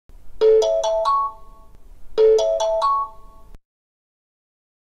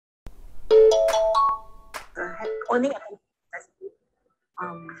owning a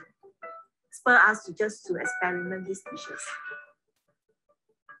spur us to just to experiment these dishes.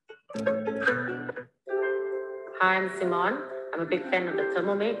 Hi, I'm Simone. I'm a big fan of the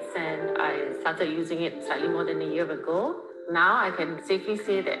Thermomix and I started using it slightly more than a year ago. Now I can safely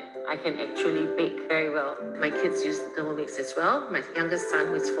say that I can actually bake very well. My kids use the Thermomix as well. My youngest son,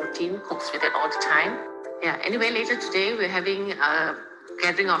 who is 14, cooks with it all the time. Yeah, anyway, later today we're having a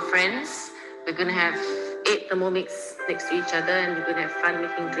gathering of friends. We're going to have 8 Thermomix next to each other and we're going to have fun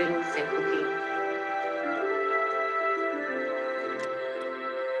making drinks and cooking.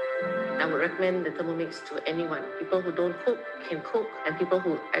 I would recommend the Thermomix to anyone. People who don't cook can cook, and people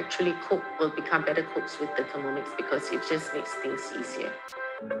who actually cook will become better cooks with the Thermomix because it just makes things easier.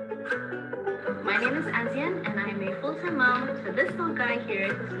 My name is Azian, and I'm a full-time mom to this little guy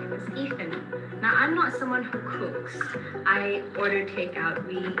here. His name is Ethan. Now, I'm not someone who cooks. I order takeout.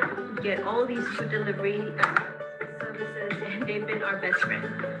 We get all these food delivery services, and they've been our best friend.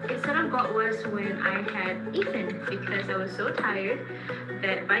 It sort of got worse when I had Ethan because I was so tired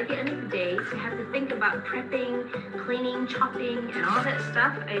that by the end of the day, to have to think about prepping, cleaning, chopping, and all that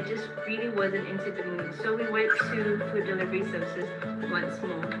stuff, I just really wasn't into doing it. So we went to food delivery services once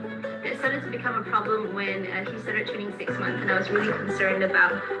more. It started to become a problem when he started turning 6 months, and I was really concerned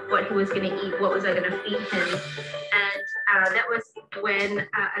about what he was going to eat, what was I going to feed him. And that was when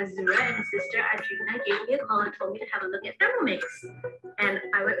Azura and his sister Adrina gave me a call and told me to have a look at Thermomix. And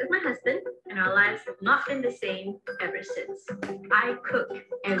I went with my husband, and our lives have not been the same ever since. I cook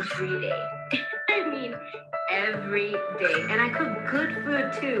every day. I mean, every day. And I cook good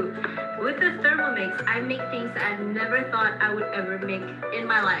food too. With the Thermomix, I make things that I've never thought I would ever make in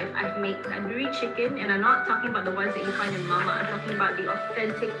my life. I've made tandoori chicken, and I'm not talking about the ones that you find in Mama. I'm talking about the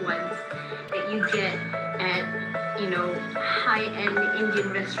authentic ones that you get at, you know, high-end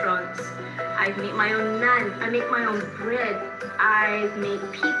Indian restaurants. I've made my own naan. I make my own bread. I've made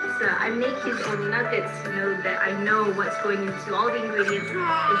pizza. I make his own nuggets, you know, that I know what's going into, all the ingredients is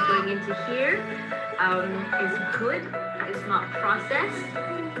going into here. Is good. It's not processed.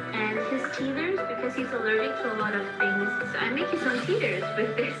 And his teethers, because he's allergic to a lot of things, so I make his own teethers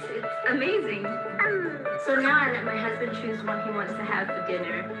with this. It's amazing. So now I let my husband choose what he wants to have for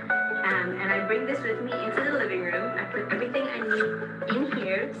dinner. And I bring this with me into the living room. I put everything I need in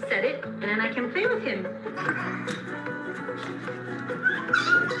here, set it, and then I can play with him.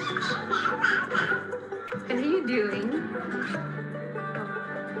 What are you doing?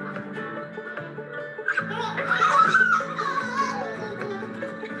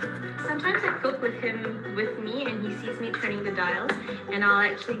 Sometimes I cook with him, with me, and he sees me turning the dials, and I'll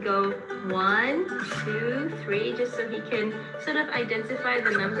actually go 1, 2, 3, just so he can sort of identify the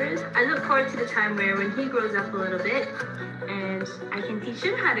numbers. I look forward to the time where when he grows up a little bit, and I can teach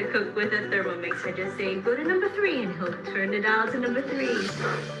him how to cook with a Thermomix. I just say, go to number 3, and he'll turn the dial to number 3.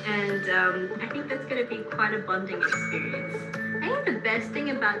 And I think that's going to be quite a bonding experience. I think the best thing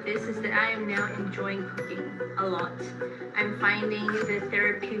about this is that I am now enjoying cooking a lot. I'm finding the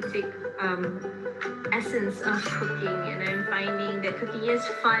therapeutic essence of cooking, and I'm finding that cooking is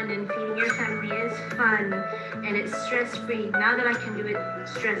fun and feeding your family is fun and it's stress-free. Now that I can do it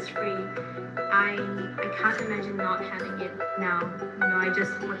stress-free, I can't imagine not having it now. You know, I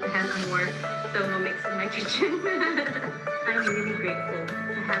just want to have more Thermomix in my kitchen. I'm really grateful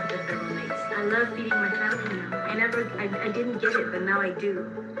to have the Thermomix. I love feeding my family now. I didn't get it, but now I do.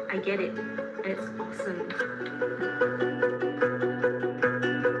 I get it, and it's awesome.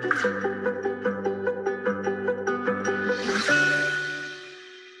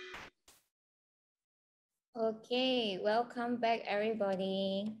 Okay, welcome back,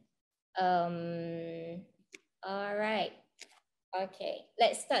 everybody. All right. Okay,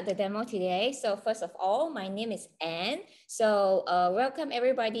 let's start the demo today. So first of all, my name is Anne. So welcome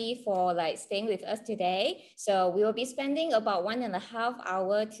everybody for staying with us today. So we will be spending about 1.5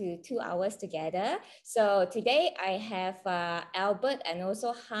 hours to 2 hours together. So today I have Albert and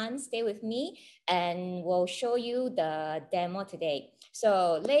also Hans stay with me and we'll show you the demo today.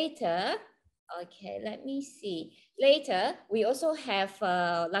 So later, okay, let me see. Later, we also have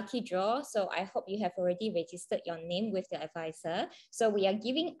a lucky draw. So I hope you have already registered your name with the advisor. So we are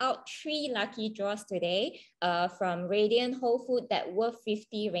giving out 3 lucky draws today from Radiant Whole Food that worth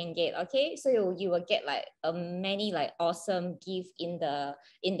 50 ringgit. Okay, so you will get many awesome gift in the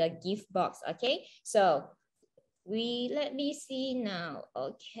gift box. Okay, so let me see now.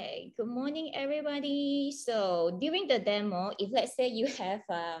 Okay, good morning everybody. So during the demo, if let's say you have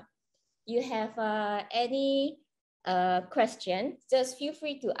any question, just feel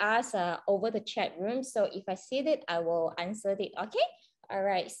free to ask over the chat room. So if I see it, I will answer it. Okay. All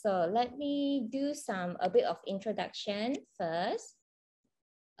right, so let me do a bit of introduction first.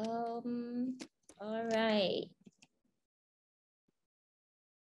 All right.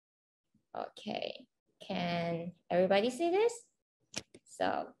 Okay, can everybody see this?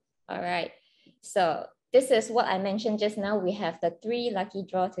 So, all right. So this is what I mentioned just now. We have the 3 lucky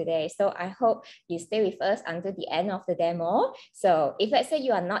draw today. So I hope you stay with us until the end of the demo. So if let's say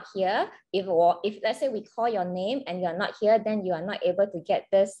you are not here, if let's say we call your name and you are not here, then you are not able to get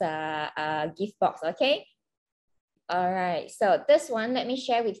this gift box, okay? All right, so this one, let me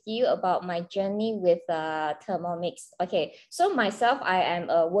share with you about my journey with Thermomix. Okay, so myself, I am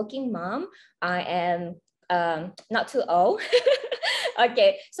a working mom. I am not too old.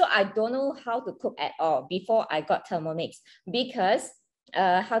 Okay, so I don't know how to cook at all before I got Thermomix because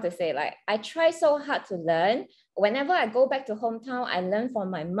how to say, like, I try so hard to learn. Whenever I go back to hometown, I learn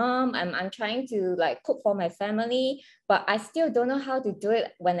from my mom. I'm trying to like cook for my family, but I still don't know how to do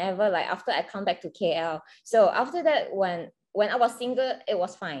it whenever, like after I come back to KL. So after that, when I was single, it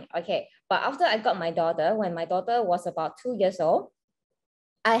was fine. Okay, but after I got my daughter, when my daughter was about 2 years old,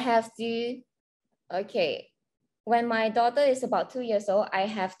 I have to, okay, when my daughter is about 2 years old, I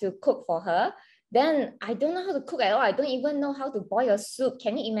have to cook for her. Then I don't know how to cook at all. I don't even know how to boil a soup.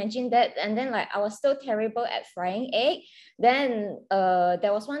 Can you imagine that? And then like I was so terrible at frying egg. Then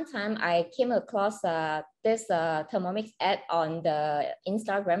there was one time I came across this Thermomix ad on the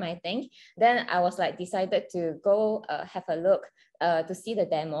Instagram, I think. Then I was like decided to go have a look to see the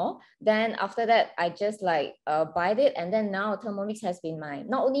demo. Then after that, I just like buy it. And then now Thermomix has been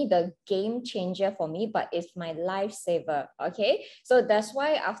not only the game changer for me, but it's my lifesaver, okay? So that's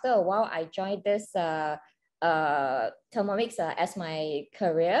why after a while, I joined this Thermomix as my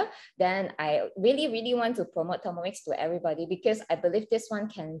career. Then I really, really want to promote Thermomix to everybody because I believe this one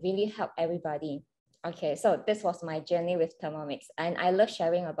can really help everybody. Okay, so this was my journey with Thermomix and I love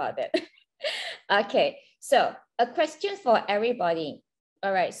sharing about it. Okay, so a question for everybody.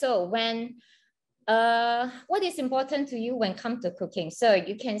 All right, so what is important to you when it comes to cooking? So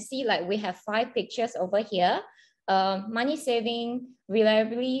you can see like we have 5 pictures over here. Money saving,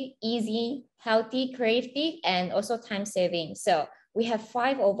 reliably, easy, healthy, creative, and also time saving. So we have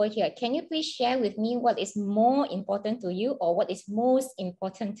 5 over here. Can you please share with me what is more important to you or what is most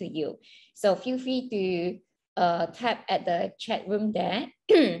important to you? So feel free to tap at the chat room there.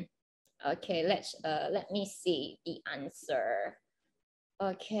 Okay, let me see the answer.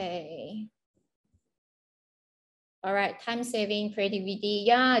 Okay. All right, time saving, creativity.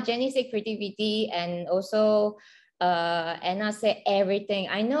 Yeah, Jenny said creativity and also Anna said everything.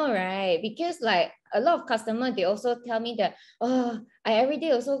 I know, right? Because like a lot of customers, they also tell me that, oh, I every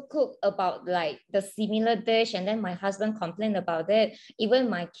day also cook about like the similar dish and then my husband complained about it. Even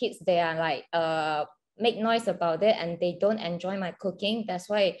my kids, they are like, make noise about it and they don't enjoy my cooking. That's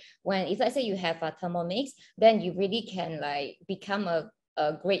why if let's say you have a Thermomix, then you really can like become a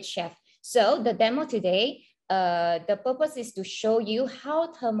great chef. So the demo today, the purpose is to show you how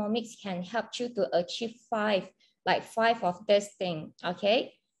Thermomix can help you to achieve 5 of this thing,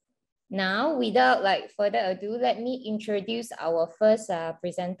 okay? Now, without like further ado, let me introduce our first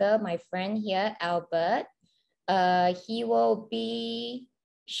presenter, my friend here, Albert. He will be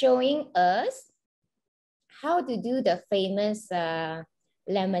showing us how to do the famous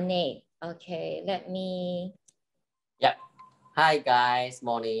lemonade. Okay, let me... Yep. Hi guys,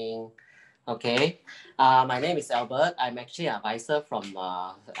 morning. Okay, my name is Albert. I'm actually an advisor from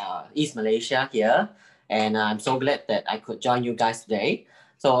East Malaysia here. And I'm so glad that I could join you guys today.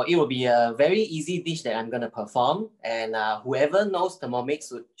 So it will be a very easy dish that I'm going to perform. And whoever knows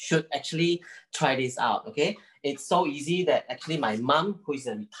Thermomix should actually try this out, okay? It's so easy that actually my mom, who is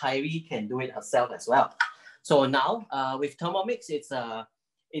a retiree, can do it herself as well. So now with Thermomix, it's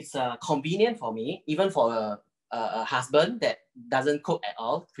convenient for me, even for a husband that doesn't cook at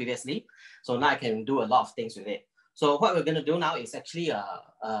all previously. So now I can do a lot of things with it. So what we're going to do now is actually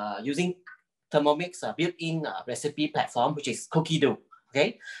using Thermomix built-in recipe platform, which is Cookie Do.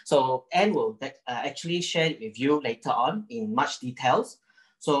 Okay, so Anne will actually share it with you later on in much details.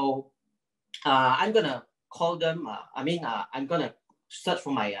 So I'm gonna call them. I'm gonna search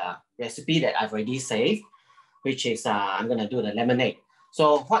for my recipe that I've already saved, which is I'm gonna do the lemonade.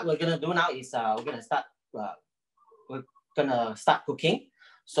 So what we're gonna do now is we're gonna start cooking.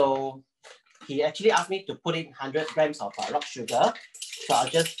 So he actually asked me to put in 100 grams of rock sugar. So I'll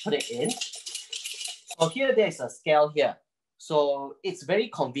just put it in. So here there's a scale here. So it's very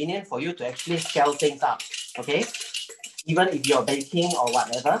convenient for you to actually scale things up, okay? Even if you're baking or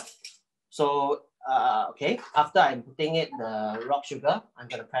whatever. So, okay, after I'm putting it the rock sugar, I'm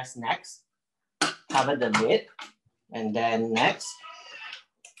gonna press next, cover the lid, and then next.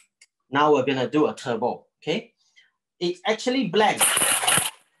 Now we're gonna do a turbo, okay? It actually blends.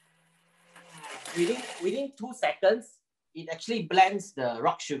 Within 2 seconds, it actually blends the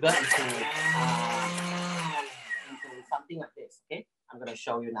rock sugar into something like this, okay? I'm gonna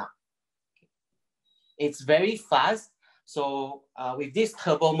show you now. It's very fast. So with this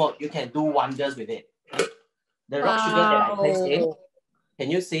turbo mode, you can do wonders with it. Okay? The rock sugar that I placed in, can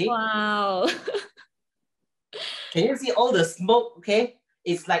you see? Wow. Can you see all the smoke, okay?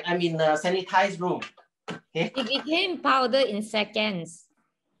 It's like I'm in a sanitized room, okay? It became powder in seconds.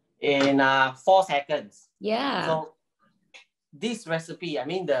 In 4 seconds. Yeah. So this recipe, I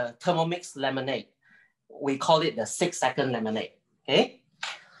mean the Thermomix lemonade, we call it the 6-second lemonade, okay?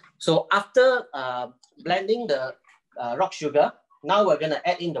 So after blending the rock sugar, now we're gonna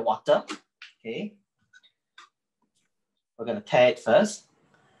add in the water, okay? We're gonna tare it first.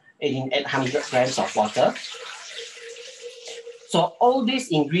 Add 100 grams of water. So all these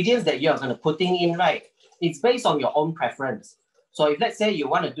ingredients that you're gonna putting in, right, it's based on your own preference. So if let's say you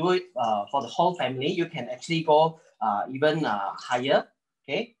want to do it for the whole family, you can actually go even higher,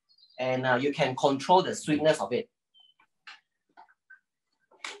 okay? And you can control the sweetness of it.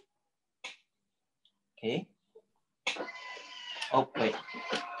 Okay. Oh, wait.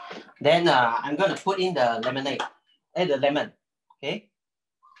 Then I'm gonna put in the lemonade, the lemon, okay?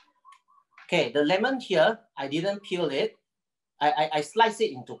 Okay, the lemon here, I didn't peel it. I slice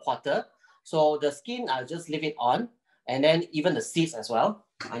it into quarter. So the skin, I'll just leave it on. And then even the seeds as well.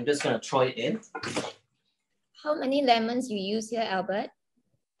 I'm just gonna throw it in. How many lemons you use here, Albert?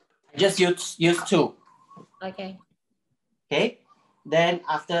 I just use 2. Okay. Okay, then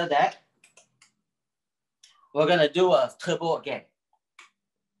after that, we're gonna do a turbo again.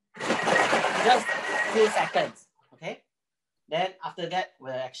 Just 2 seconds, okay? Then after that,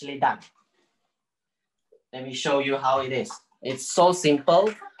 we're actually done. Let me show you how it is. It's so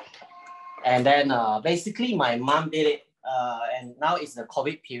simple. And then basically my mom did it and now it's the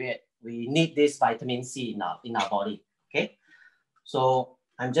COVID period. We need this vitamin C in our body, okay? So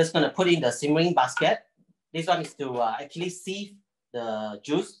I'm just gonna put in the simmering basket. This one is to actually sieve the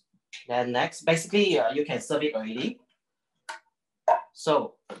juice. Then next, basically you can serve it already.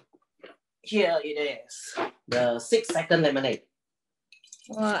 So here it is, the 6-second lemonade.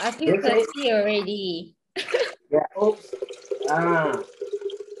 Wow, I feel thirsty already. Yeah, oops.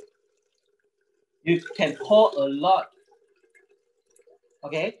 You can pour a lot.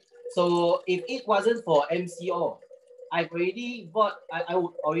 Okay, so if it wasn't for MCO, I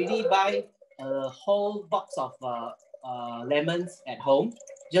would already buy a whole box of lemons at home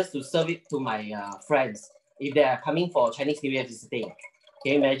just to serve it to my friends if they are coming for Chinese New Year visiting.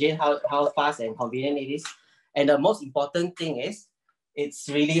 Can you imagine how fast and convenient it is? And the most important thing is it's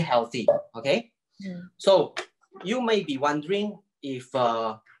really healthy, okay? So you may be wondering if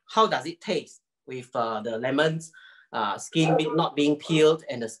how does it taste with the lemons skin not being peeled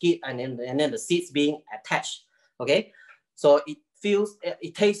and the skin and then the seeds being attached, okay? So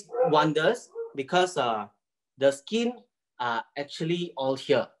it tastes wonders because the skin are actually all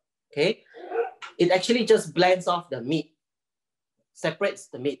here, okay? It actually just blends off the meat, separates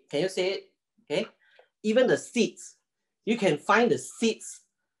the meat. Can you see it? Okay. Even the seeds, you can find the seeds.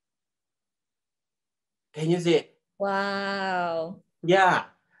 Can you see it? Wow. Yeah.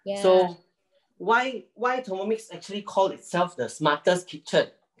 Yeah. So why Thermomix actually called itself the smartest kitchen?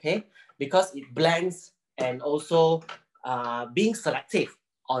 Okay, because it blends and also being selective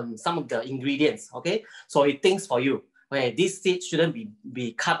on some of the ingredients. Okay, so it thinks for you. Okay, this seed shouldn't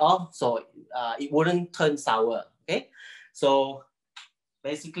be cut off, so it wouldn't turn sour. Okay, so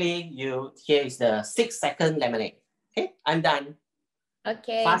basically here is the 6-second lemonade. Okay, I'm done.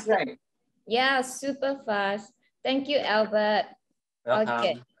 Okay. Fast, right? Yeah, super fast. Thank you, Albert. Welcome.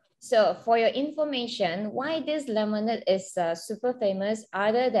 Okay. So for your information, why this lemonade is super famous,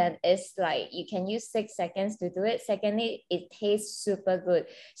 other than it's like you can use 6 seconds to do it. Secondly, it tastes super good.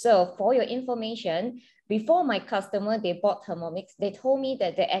 So for your information, before my customer, they bought Thermomix, they told me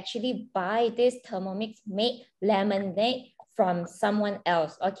that they actually buy this Thermomix made lemonade from someone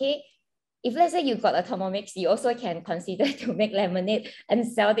else, okay? If let's say you got a Thermomix, you also can consider to make lemonade and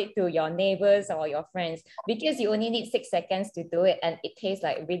sell it to your neighbors or your friends, because you only need 6 seconds to do it and it tastes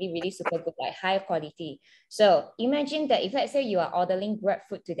like really, really super good, like high quality. So imagine that if let's say you are ordering Grab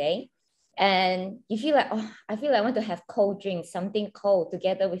food today and you feel like, oh, I feel like I want to have cold drinks, something cold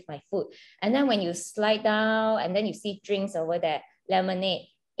together with my food. And then when you slide down and then you see drinks over there, lemonade,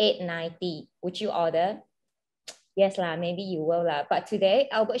 $8.90, would you order? Yes lah, maybe you will lah. But today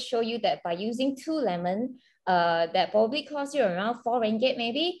I will show you that by using 2 lemons, that probably costs you around 4 ringgit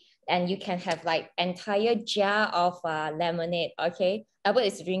maybe, and you can have like entire jar of lemonade. Okay, Albert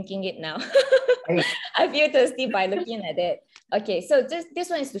is drinking it now. I feel thirsty by looking at it. Okay, so this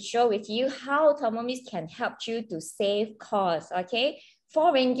one is to show with you how Thermomix can help you to save costs. Okay,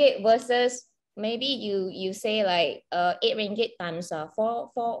 4 ringgit versus maybe you say like 8 ringgit times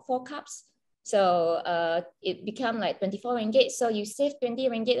four cups. So it become like 24 ringgit. So you save 20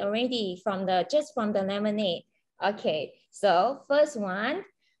 ringgit already from just from the lemonade. Okay, so first one.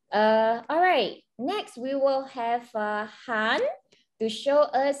 All right, next we will have Han to show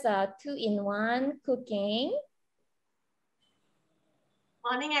us 2-in-1 cooking.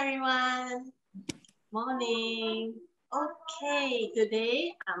 Morning, everyone. Morning. Okay,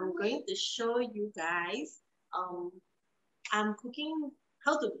 today I'm going to show you guys. I'm cooking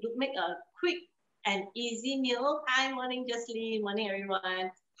how to make a quick and easy meal. Hi, morning, Jocelyn. Morning,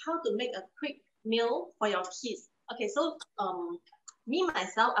 everyone. How to make a quick meal for your kids. Okay, so me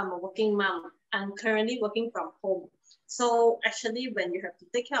myself, I'm a working mom. I'm currently working from home. So actually, when you have to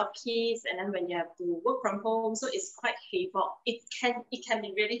take care of kids and then when you have to work from home, so it's quite havoc. It can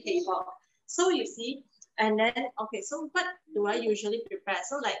be really havoc. So you see, and then okay, so what do I usually prepare?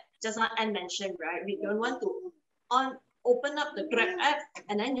 So like just like I mentioned, right? We don't want to open up the Grab app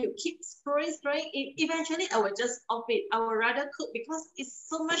and then you keep scrolling. Eventually, I will just off it. I would rather cook because it's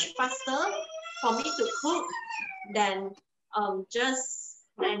so much faster for me to cook than just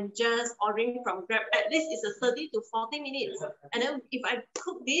ordering from Grab. At least it's a 30 to 40 minutes. And then if I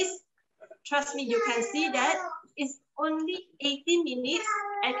cook this, trust me, you can see that it's only 80 minutes.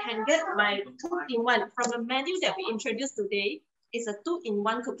 I can get my 2-in-1 from the menu that we introduced today. It's a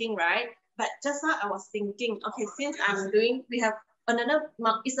 2-in-1 cooking, right? But just now I was thinking, okay, since we have another,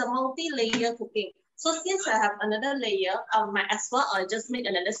 it's a multi-layer cooking. So since I have another layer, might as well I'll just make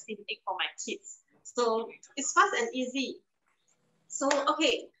another steamed egg for my kids. So it's fast and easy. So,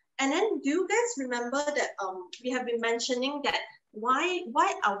 okay, and then do you guys remember that we have been mentioning that why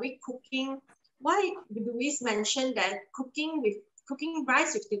are we cooking? Why do we mention that cooking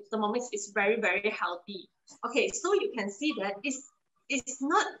rice with the Thermomix is very, very healthy? Okay, so you can see that it's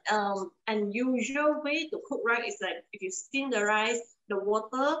not an usual way to cook rice. It's like if you steam the rice, the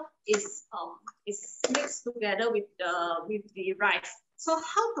water is mixed together with the rice. So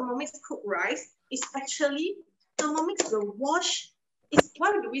how Thermomix cook rice is actually Thermomix will wash.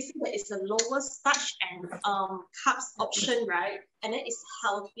 Why do we say that it's a lower starch and carbs option, right? And then it's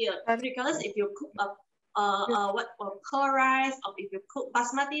healthier. Regardless if you cook pearl rice, or if you cook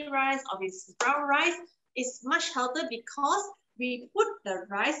basmati rice, or if it's brown rice, it's much healthier because we put the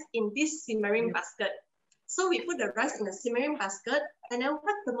rice in this simmering basket. So we put the rice in the simmering basket, and then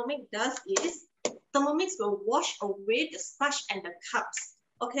what Thermomix does is Thermomix will wash away the starch and the carbs.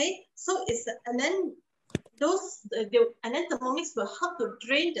 Okay, so and then Thermomix will help to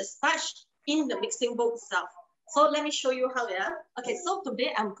drain the starch in the mixing bowl itself. So let me show you how. Yeah. Okay, so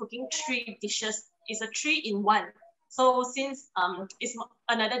today I'm cooking 3 dishes. It's a 3-in-1. So since it's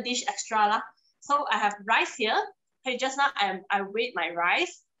another dish extra lah. So I have rice here. Okay, just now I weighed my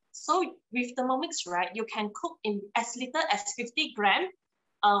rice. So with Thermomix, right, you can cook in as little as 50 grams,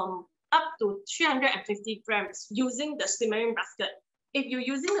 up to 350 grams using the simmering basket. If you're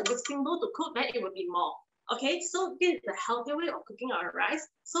using a mixing bowl to cook, then it will be more. Okay, so this is the healthy way of cooking our rice.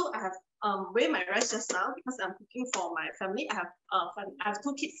 So I have weighed my rice just now because I'm cooking for my family. I have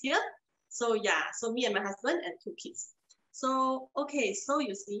 2 kids here. So yeah, so me and my husband and 2 kids. So okay, so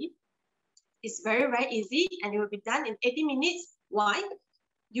you see, it's very, very easy and it will be done in 80 minutes. Why?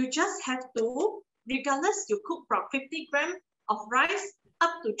 You just have to, regardless you cook from 50 grams of rice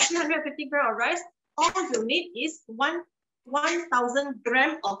up to 350 grams of rice, all you need is 1,000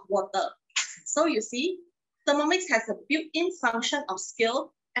 grams of water. So you see, Thermomix has a built-in function of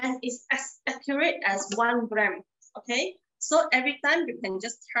scale and is as accurate as 1 gram. Okay, so every time you can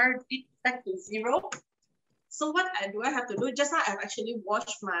just turn it back to 0. So what do I have to do? Just now I've actually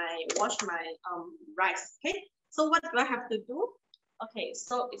washed my rice. Okay, so what do I have to do? Okay,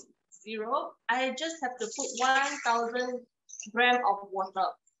 so it's 0. I just have to put 1,000 grams of water.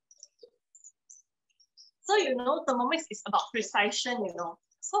 So you know, Thermomix is about precision. You know,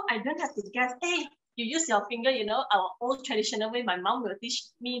 so I don't have to guess. Hey, you use your finger. You know, our old traditional way. My mom will teach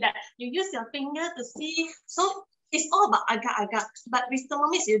me that you use your finger to see. So it's all about agak-agak. But with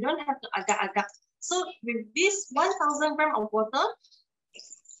Thermomix, you don't have to agak-agak. So with this 1,000 grams of water,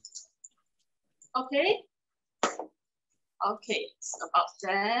 okay, it's about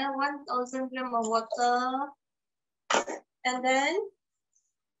there, 1,000 grams of water, and then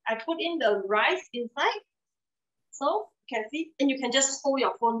I put in the rice inside. So you can see, and you can just hold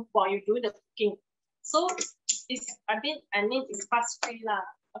your phone while you do the cooking. So it's I mean it's fast free lah.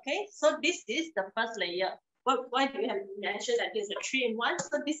 Okay, so this is the first layer. Why do we have mentioned that this is a 3-in-1?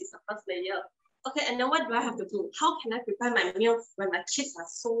 So this is the first layer. Okay, and then what do I have to do? How can I prepare my meal when my kids are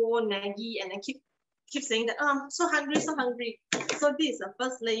so naggy and then keep saying that, oh, I'm so hungry, so hungry. So this is the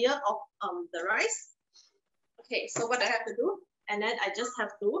first layer of the rice. Okay, so what I have to do, and then I just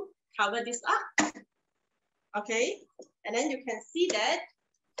have to cover this up. Okay, and then you can see that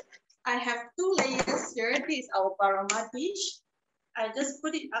I have 2 layers here. This is our barama dish. I just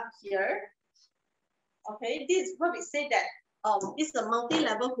put it up here. Okay, this is what we say that it's a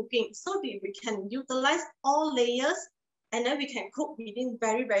multi-level cooking. So we can utilize all layers and then we can cook within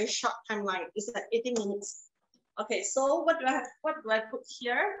very, very short timeline. It's like 80 minutes. Okay, so what do I put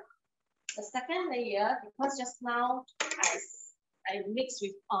here? The second layer, because just now I mix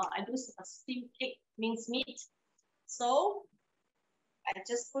with I do a steamed egg minced meat. So I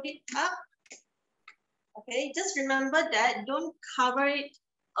just put it up. Okay, just remember that don't cover it,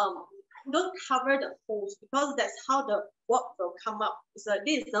 don't cover the holes because that's how the wok will come up. So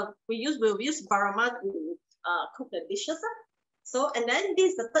this is we'll use barama to cook the dishes. So and then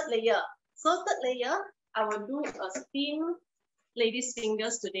this is the third layer. So third layer, I will do a steamed lady's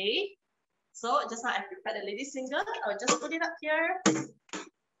fingers today. So just now I prepared the lady's finger. I'll just put it up here,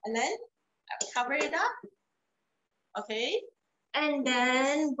 and then I'll cover it up. Okay, and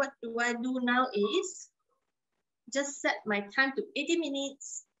then what do I do now is just set my time to 80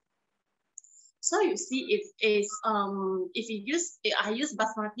 minutes. So you see if I use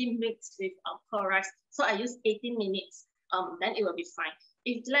basmati mixed with pearl rice, so I use 80 minutes, then it will be fine.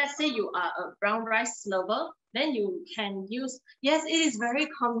 If let's say you are a brown rice lover, then you can use, yes, it is very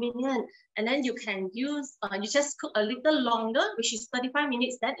convenient. And then you can use, you just cook a little longer, which is 35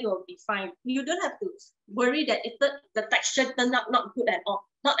 minutes, then it will be fine. You don't have to worry that the texture turned out not good at all,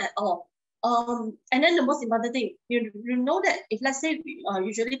 not at all. And then the most important thing, you know that if let's say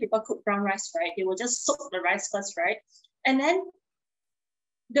usually people cook brown rice, right? They will just soak the rice first, right? And then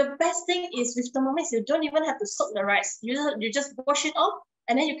the best thing is with Thermomix, you don't even have to soak the rice. You just wash it off,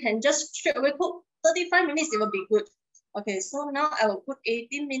 and then you can just straight away cook 35 minutes. It will be good. Okay, so now I will put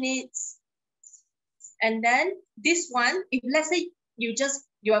 18 minutes, and then this one, if let's say you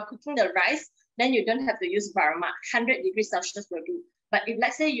are cooking the rice, then you don't have to use barama. 100 degrees Celsius will do. But if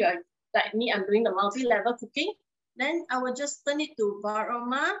let's say you are like me, I'm doing the multi-level cooking, then I will just turn it to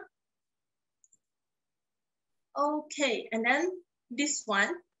barama. Okay, and then this one,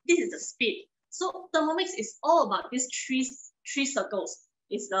 this is the speed. So Thermomix is all about these three circles.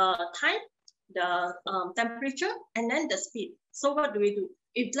 It's the time, the temperature, and then the speed. So what do we do?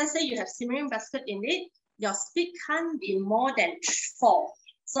 If let's say you have simmering basket in it, your speed can't be more than 4.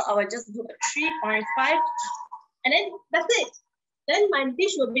 So I will just do a 3.5, and then that's it. Then my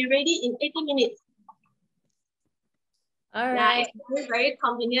dish will be ready in 80 minutes. All right. Yeah, it's very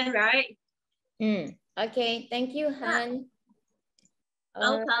convenient, right? Okay, thank you, Han.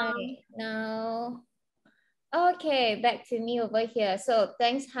 All Welcome. right, now, okay, back to me over here. So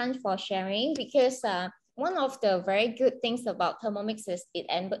thanks, Han, for sharing, because one of the very good things about Thermomix is it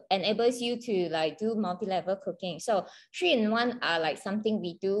enables you to like do multi-level cooking. So 3-in-1 are like something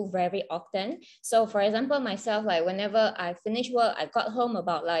we do very often. So for example, myself, like whenever I finish work, I got home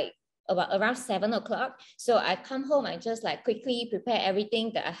about around 7 o'clock. So I come home, I just like quickly prepare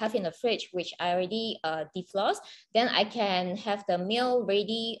everything that I have in the fridge, which I already defrost. Then I can have the meal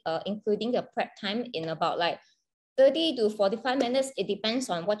ready, including the prep time in about like 30 to 45 minutes. It depends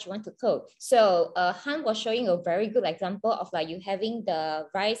on what you want to cook. So Han was showing a very good example of like you having the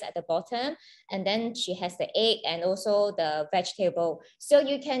rice at the bottom, and then she has the egg and also the vegetable. So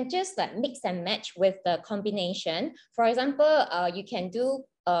you can just like mix and match with the combination. For example, you can do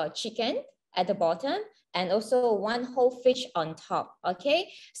chicken at the bottom and also one whole fish on top.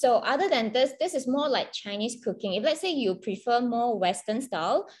 Okay, so other than this is more like Chinese cooking. If let's say you prefer more Western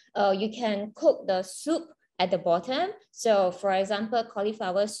style, you can cook the soup at the bottom. So for example,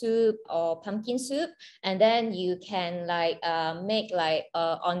 cauliflower soup or pumpkin soup, and then you can like make like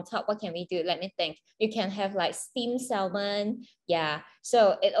on top, what can we do? Let me think. You can have like steamed salmon. Yeah,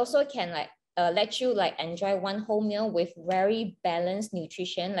 so it also can like let you like enjoy one whole meal with very balanced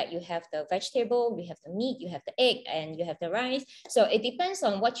nutrition. Like you have the vegetable, you have the meat, you have the egg, and you have the rice. So it depends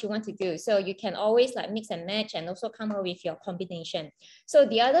on what you want to do. So you can always like mix and match and also come up with your combination. So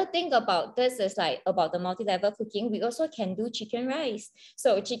the other thing about this is like about the multi-level cooking, we also can do chicken rice.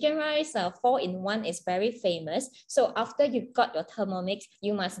 So chicken rice 4-in-1 is very famous. So after you got your Thermomix,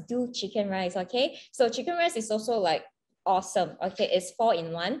 you must do chicken rice. Okay, so chicken rice is also like awesome. Okay, it's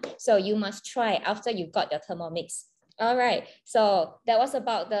 4-in-1, so you must try after you got your Thermomix. All right, so that was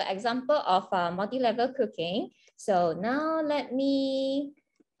about the example of multi-level cooking. So now let me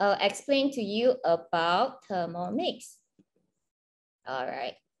explain to you about Thermomix. All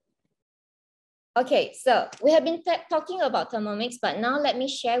right. Okay, so we have been talking about Thermomix, but now let me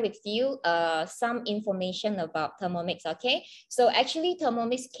share with you some information about Thermomix, okay? So actually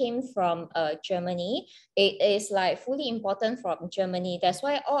Thermomix came from Germany. It is like fully imported from Germany. That's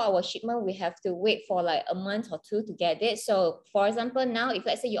why all our shipment, we have to wait for like a month or two to get it. So for example, now, if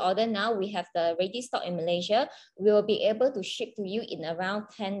let's say you order now, we have the ready stock in Malaysia, we will be able to ship to you in around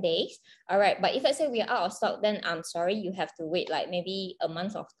 10 days. All right, but if let's say we are out of stock, then I'm sorry, you have to wait like maybe a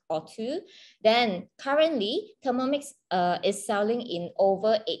month or two. Then currently, Thermomix is selling in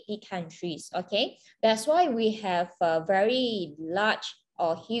over 80 countries, okay? That's why we have a very large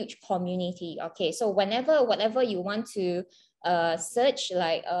or huge community, okay? So whatever you want to search,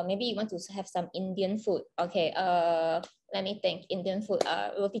 like maybe you want to have some Indian food, okay? Let me think, Indian food,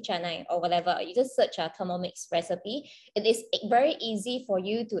 roti canai or whatever. You just search a Thermomix recipe. It is very easy for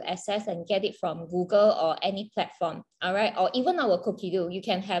you to access and get it from Google or any platform, all right? Or even our Cookie-Doo, you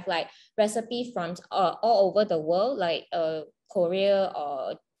can have like recipe from all over the world, like Korea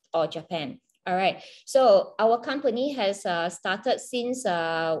or Japan. All right, so our company has started since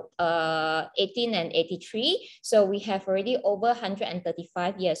 1883. So we have already over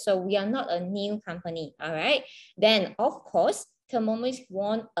 135 years. So we are not a new company, all right? Then of course, Thermomix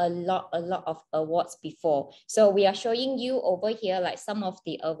won a lot of awards before. So we are showing you over here like some of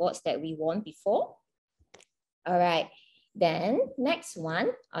the awards that we won before. All right. Then next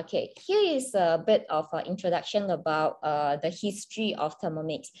one, okay, here is a bit of an introduction about the history of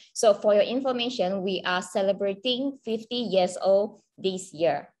Thermomix. So for your information, we are celebrating 50 years old this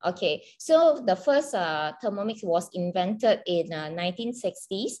year. Okay, so the first Thermomix was invented in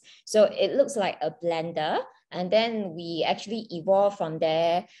 1960s. So it looks like a blender. And then we actually evolved from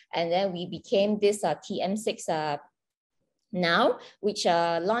there. And then we became this TM6 now, which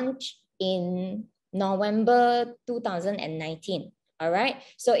launched in November 2019. All right,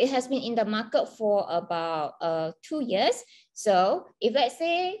 so it has been in the market for about 2 years. So if let's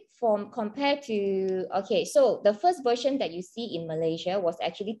say from compared to, okay, so the first version that you see in Malaysia was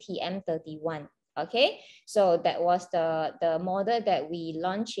actually TM31. Okay, so that was the model that we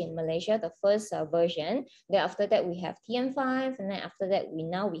launched in Malaysia, the first version. Then after that we have TM5, and then after that we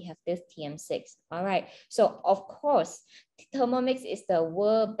have this TM6. All right, so of course Thermomix is the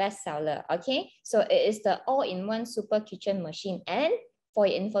world bestseller. Okay, so it is the all-in-one super kitchen machine. And for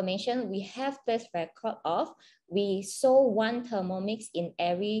your information, we have this record of we sold one Thermomix in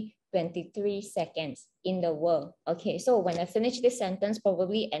every 23 seconds in the world. Okay, so when I finish this sentence,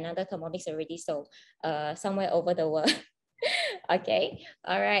 probably another Thermomix already sold somewhere over the world. Okay,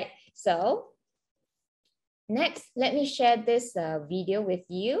 all right. So next, let me share this video with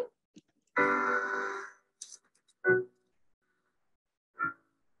you.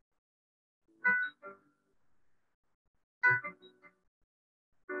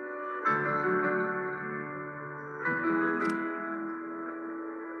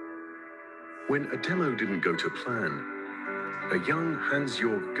 When a demo didn't go to plan, a young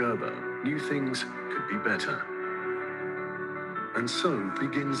Hans-Jörg Gerber knew things could be better. And so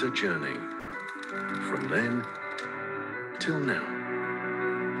begins a journey, from then till now.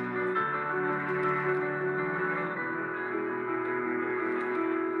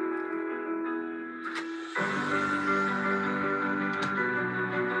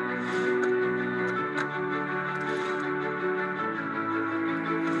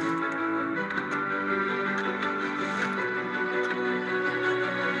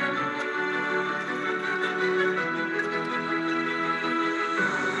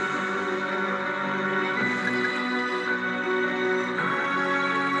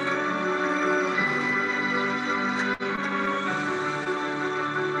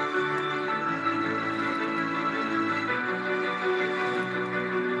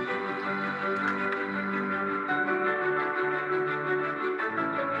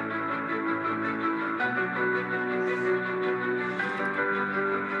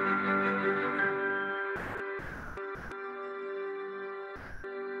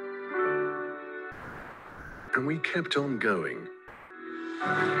 And we kept on going.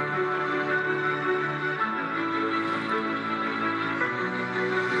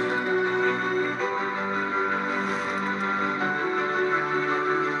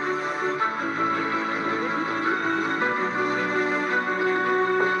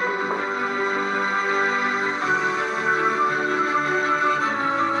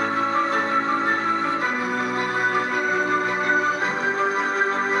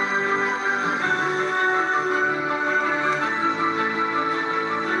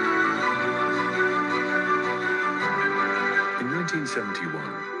 In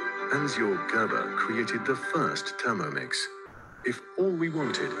 1971, Hans-Jörg Gerber created the first Thermomix. If all we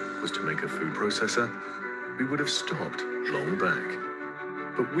wanted was to make a food processor, we would have stopped long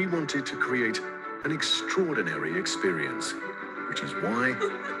back. But we wanted to create an extraordinary experience, which is why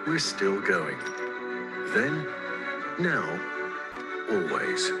we're still going. Then, now,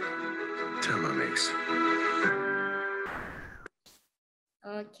 always. Thermomix.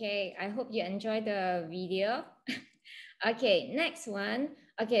 Okay, I hope you enjoyed the video. Okay, next one.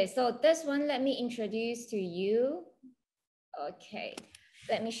 Okay, so this one, let me introduce to you. Okay,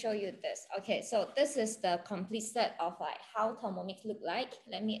 let me show you this. Okay, so this is the complete set of like how Thermomix look like.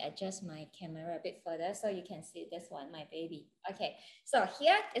 Let me adjust my camera a bit further so you can see this one, my baby. Okay, so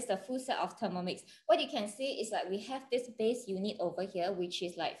here is the full set of Thermomix. What you can see is like we have this base unit over here, which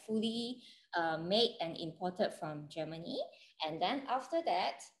is like fully made and imported from Germany. And then after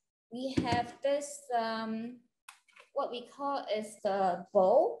that, we have this, what we call is the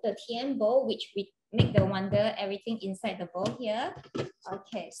bowl, the TM bowl, which we make the wonder everything inside the bowl here.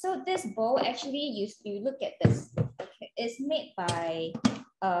 Okay, so this bowl actually, you look at this. Okay, it's made by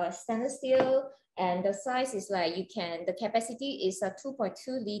stainless steel, and the size is like the capacity is a 2.2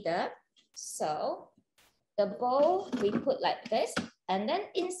 liter. So the bowl we put like this, and then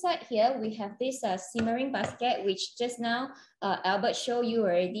inside here we have this simmering basket, which just now Albert showed you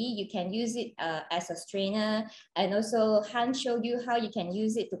already. You can use it as a strainer, and also Han showed you how you can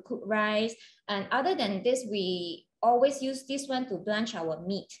use it to cook rice. And other than this, we always use this one to blanch our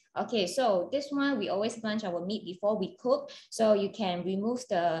meat. Okay, so this one we always blanch our meat before we cook, so you can remove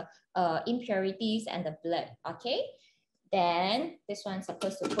the impurities and the blood. Okay. Then this one's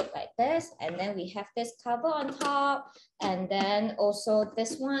supposed to put like this, and then we have this cover on top, and then also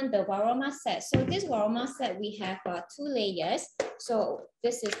this one, the waroma set. So this waroma set, we have 2 layers. So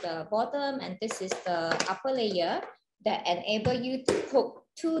this is the bottom and this is the upper layer that enable you to cook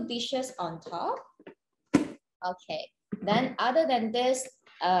 2 dishes on top. Okay, then other than this,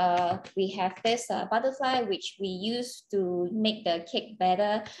 we have this butterfly, which we use to make the cake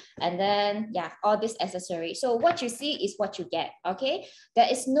better. And then, yeah, all this accessory. So what you see is what you get, okay? There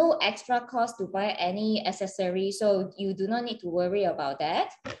is no extra cost to buy any accessory, so you do not need to worry about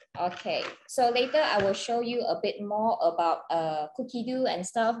that. Okay, so later I will show you a bit more about cookie dough and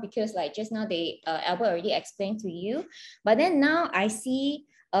stuff, because like just now Albert already explained to you. But then now I see,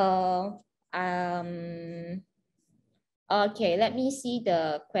 okay, let me see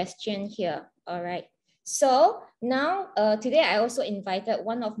the question here. All right. So now today I also invited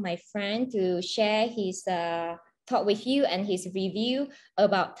one of my friends to share his talk with you and his review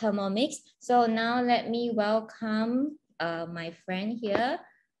about Thermomix. So now let me welcome my friend here,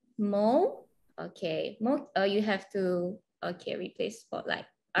 Mo. Okay, Mo, you have to, okay, replace spotlight.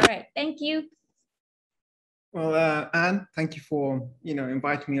 All right, thank you. Well, Anne, thank you for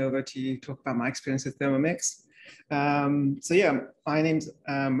inviting me over to talk about my experience with Thermomix. So yeah, my name's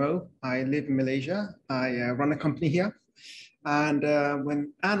Mo. I live in Malaysia. I run a company here. And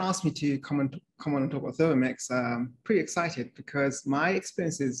when Anne asked me to come on and talk about Thermomix, I'm pretty excited because my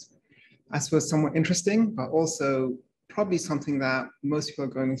experience is, I suppose, somewhat interesting, but also probably something that most people are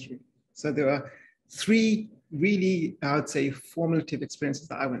going through. So there are 3 really, I would say, formative experiences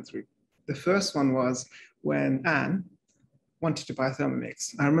that I went through. The first one was when Anne wanted to buy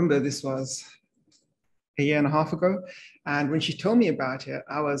Thermomix. I remember this was a year and a half ago. And when she told me about it,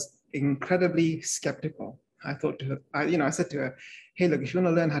 I was incredibly skeptical. I thought to her, I said to her, hey, look, if you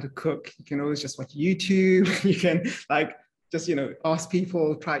want to learn how to cook, you can always just watch YouTube. You can just ask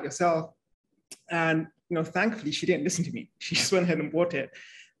people, try it yourself. And, thankfully she didn't listen to me. She just went ahead and bought it.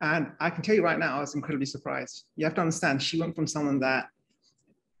 And I can tell you right now, I was incredibly surprised. You have to understand, she went from someone that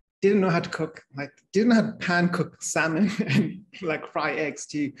didn't know how to cook, didn't know how to pan cook salmon and fry eggs,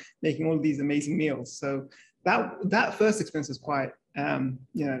 to making all these amazing meals. So that first experience was quite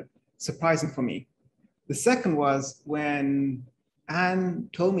surprising for me. The second was when Anne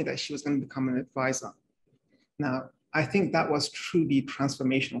told me that she was going to become an advisor. Now, I think that was truly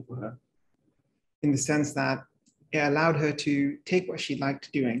transformational for her, in the sense that it allowed her to take what she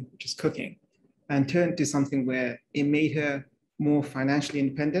liked doing, which is cooking, and turn it to something where it made her more financially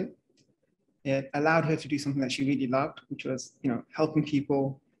independent. It allowed her to do something that she really loved, which was, helping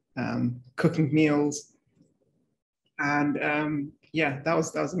people, cooking meals. And yeah, that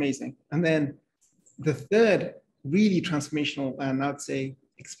was amazing. And then the third really transformational, and I'd say,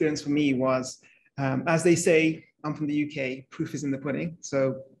 experience for me was, as they say, I'm from the UK, proof is in the pudding.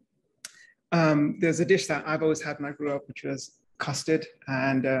 So there's a dish that I've always had when I grew up, which was custard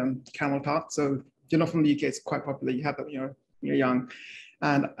and caramel tart. So if you're not from the UK, it's quite popular. You have that when you're young.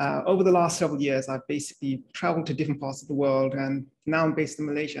 And over the last several years, I've basically traveled to different parts of the world and now I'm based in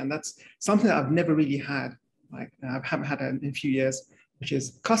Malaysia, and that's something that I've never really had. Like I haven't had it in a few years, which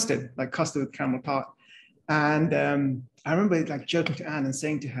is custard, like custard with caramel tart. And I remember like joking to Anne and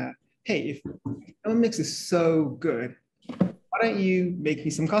saying to her, hey, if Thermomix is so good, why don't you make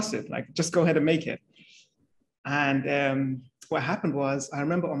me some custard? Like just go ahead and make it. And what happened was, I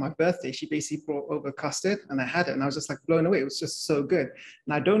remember on my birthday, she basically brought over custard and I had it and I was just like blown away. It was just so good.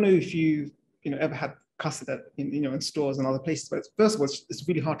 And I don't know if you ever had custard in stores and other places, but first of all, it's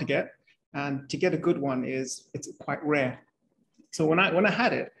really hard to get. And to get a good one it's quite rare. So when I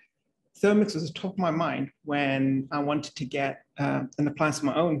had it, Thermomix was at the top of my mind when I wanted to get an appliance for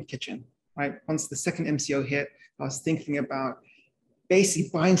my own kitchen, right? Once the second MCO hit, I was thinking about basically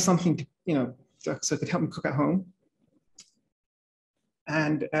buying something to, so it could help me cook at home.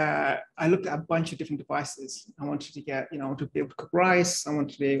 And I looked at a bunch of different devices. I wanted to get, I wanted to be able to cook rice. I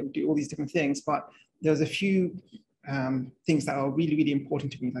wanted to be able to do all these different things, but there was a few things that are really, really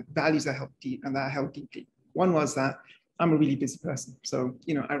important to me, like values that I held deeply. One was that I'm a really busy person. So,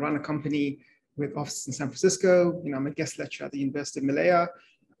 I run a company with offices in San Francisco. I'm a guest lecturer at the University of Malaya.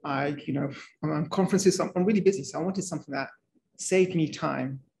 I'm on conferences, so I'm really busy. So I wanted something that saved me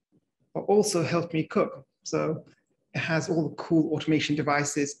time, but also helped me cook. So it has all the cool automation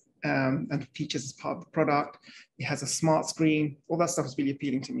devices and features as part of the product. It has a smart screen. All that stuff is really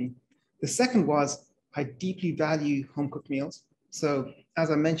appealing to me. The second was I deeply value home cooked meals. So as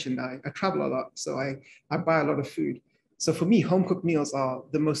I mentioned, I travel a lot. So I buy a lot of food. So for me, home cooked meals are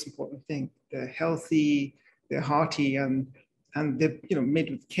the most important thing. They're healthy, they're hearty, and they're made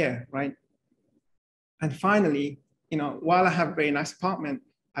with care, right? And finally, while I have a very nice apartment,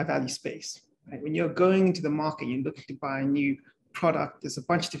 I value space. Right? When you're going into the market, you're looking to buy a new product, there's a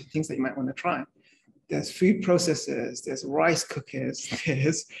bunch of different things that you might want to try. There's food processors, there's rice cookers,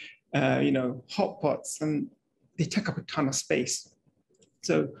 there's hot pots, and they take up a ton of space.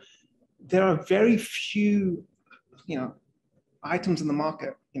 So there are very few items in the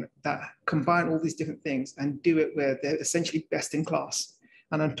market, that combine all these different things and do it where they're essentially best in class.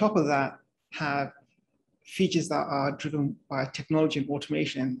 And on top of that, have features that are driven by technology and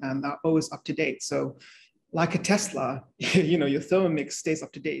automation and are always up to date. So like a Tesla, your Thermomix stays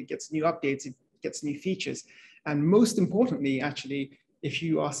up to date, it gets new updates, it gets new features. And most importantly, actually, if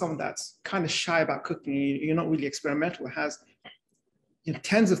you are someone that's kind of shy about cooking, you're not really experimental, it has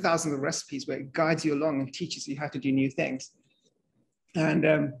tens of thousands of recipes where it guides you along and teaches you how to do new things.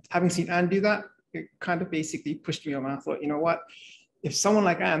 And having seen Anne do that, it kind of basically pushed me on. I thought, what? If someone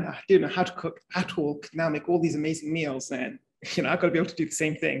like Anne didn't know how to cook at all, could now make all these amazing meals, then I've got to be able to do the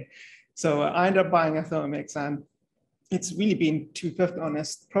same thing. So I ended up buying a Thermomix, and it's really been, to be perfectly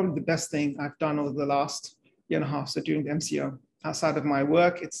honest, probably the best thing I've done over the last year and a half. So during the MCO, outside of my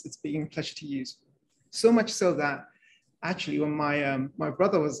work, it's been a pleasure to use. So much so that actually, when my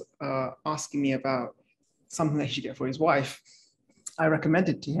brother was asking me about something that he should get for his wife, I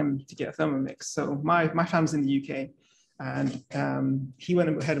recommended to him to get a Thermomix. So my family's in the UK, and he went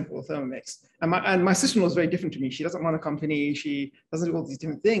ahead and bought a Thermomix. And my sister-in-law is very different to me. She doesn't run a company. She doesn't do all these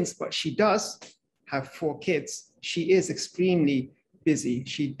different things, but she does have 4 kids. She is extremely busy.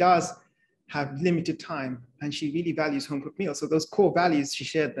 She does have limited time, and she really values home cooked meals. So those core values, she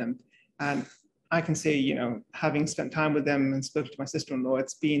shared them. And I can say, having spent time with them and spoken to my sister-in-law,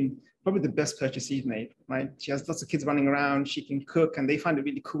 it's been probably the best purchase she's made, right? She has lots of kids running around, she can cook, and they find it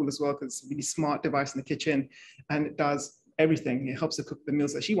really cool as well because it's a really smart device in the kitchen, and it does everything. It helps her cook the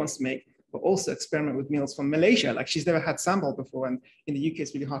meals that she wants to make, but also experiment with meals from Malaysia. Like she's never had sambal before, and in the UK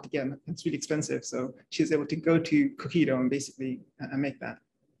it's really hard to get, and it's really expensive. So she's able to go to Cookido and basically make that.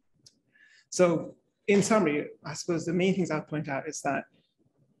 So in summary, I suppose the main things I'd point out is that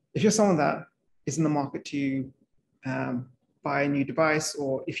if you're someone that is in the market to buy a new device,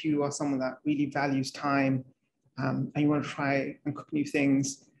 or if you are someone that really values time and you want to try and cook new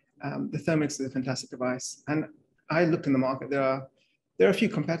things, the Thermomix is a fantastic device. And I looked in the market, there are a few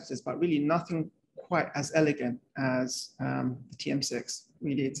competitors, but really nothing quite as elegant as the TM6.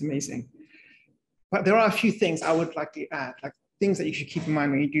 Really, it's amazing. But there are a few things I would like to add, like things that you should keep in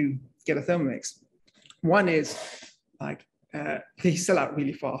mind when you do get a Thermomix. One is like, they sell out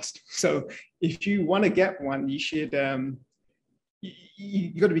really fast. So if you want to get one, you should,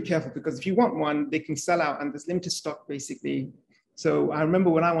 you got to be careful, because if you want one, they can sell out and there's limited stock basically. So I remember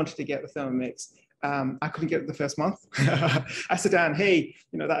when I wanted to get the Thermomix, I couldn't get it the first month. I said, Anne, hey,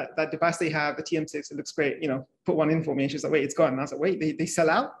 that device they have, the TM6, it looks great, put one in for me. And she was like, wait, it's gone. And I was like, wait, they sell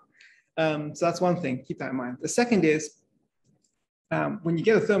out? So that's one thing, keep that in mind. The second is, when you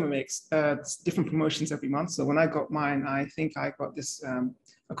get a Thermomix, it's different promotions every month. So when I got mine, I think I got this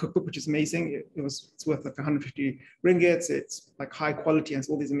a cookbook, which is amazing. It's worth like 150 ringgits. It's like high quality and it's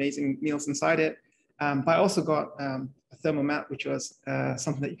all these amazing meals inside it. But I also got a thermal mat, which was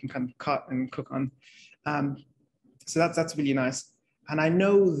something that you can kind of cut and cook on. So that's really nice. And I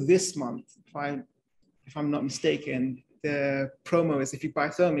know this month, if I'm not mistaken, the promo is if you buy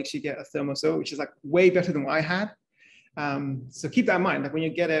Thermomix, you get a thermoso, which is like way better than what I had. So keep that in mind. Like when you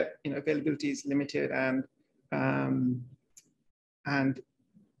get it, you know, availability is limited, and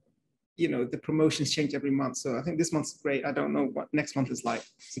you know the promotions change every month. So I think this month's great. I don't know what next month is like,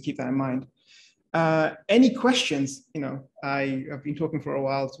 so keep that in mind. Any questions? You know, I've been talking for a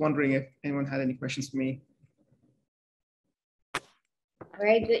while. I was wondering if anyone had any questions for me.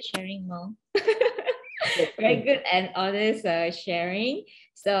 Very good sharing, Mo. Very good and honest sharing.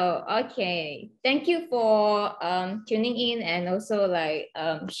 So, okay, thank you for tuning in and also like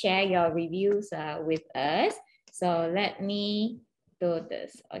share your reviews with us. So let me do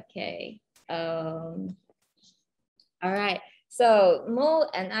this. Okay. All right. So Mo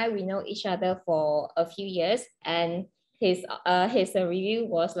and I, we know each other for a few years, and his review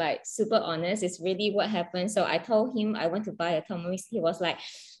was like super honest. It's really what happened. So I told him I want to buy a Thermomix. He was like,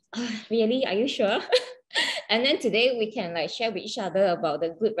 really? Are you sure? And then today we can like share with each other about the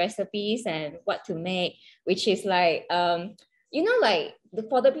good recipes and what to make, which is like, you know, like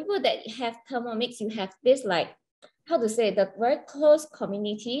for the people that have Thermomix, you have this like, how to say, the very close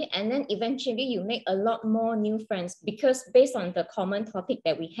community, and then eventually you make a lot more new friends because based on the common topic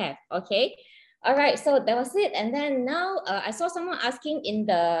that we have, okay? All right, so that was it. And then now I saw someone asking in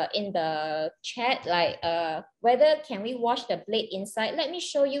the chat, like whether can we wash the blade inside. Let me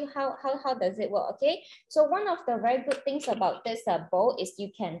show you how does it work, okay? So one of the very good things about this bowl is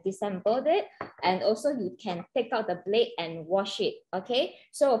you can disassemble it, and also you can take out the blade and wash it, okay?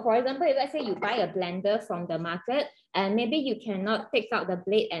 So for example, if let's say you buy a blender from the market, and maybe you cannot take out the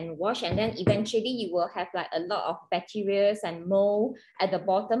blade and wash, and then eventually you will have like a lot of bacteria and mold at the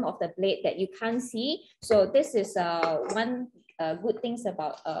bottom of the blade that you can't see. So this is one good things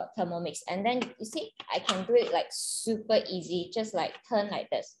about Thermomix. And then you see, I can do it like super easy, just like turn like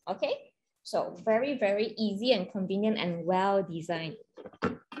this, okay? So very, very easy and convenient and well designed.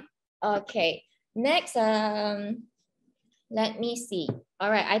 Okay, next, let me see. All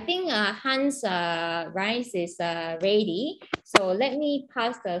right, I think Hans' rice is ready. So let me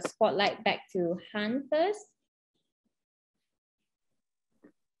pass the spotlight back to Han first.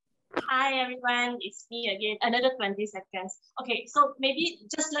 Hi everyone, it's me again, another 20 seconds. Okay, so maybe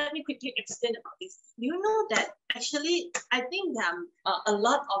just let me quickly explain about this. Do you know that actually, I think there are a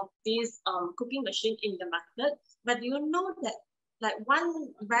lot of these cooking machines in the market, but do you know that like one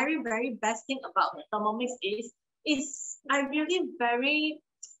very, very best thing about Thermomix is I really very,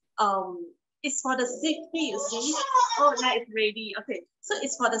 it's for the safety, you see. Oh, now it's ready. Okay, so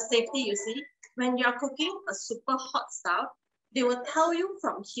it's for the safety, you see. When you're cooking a super hot stuff, they will tell you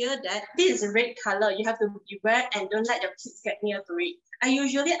from here that this is a red color. You have to beware and don't let your kids get near to it. I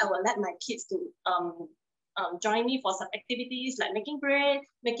will let my kids to join me for some activities like making bread,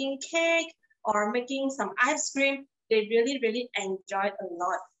 making cake, or making some ice cream. They really, really enjoy it a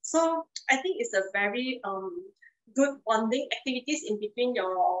lot. So I think it's a very good bonding activities in between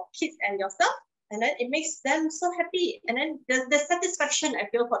your kids and yourself. And then it makes them so happy. And then the satisfaction I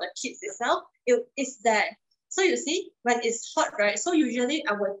feel for the kids itself, is there. So you see, when it's hot, right? So usually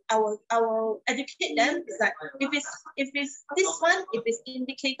I will educate them. It's like if it's this one, if it's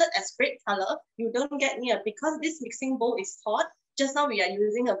indicated as red color, you don't get near because this mixing bowl is hot. Just now we are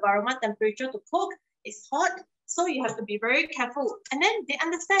using a Varma temperature to cook. It's hot, so you have to be very careful. And then they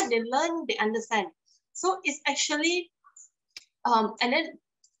understand, they learn, they understand. So it's actually, and then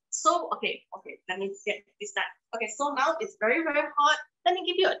so okay, let me get this done. Okay, so now it's very, very hot. Let me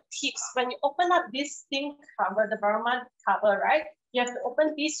give you a tips. When you open up this thing cover, the Burma cover, right? You have to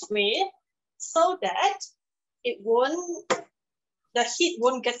open this way so that it won't, the heat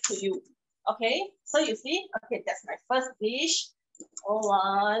won't get to you. Okay, so you see, okay, that's my first dish. Hold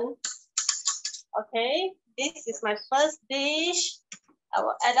on. Okay, this is my first dish. I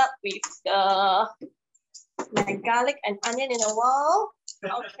will add up with my garlic and onion in a while.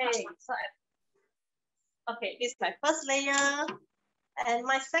 Okay, so okay, this is my first layer. And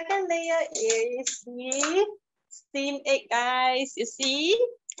my second layer is the steamed egg, guys. You see,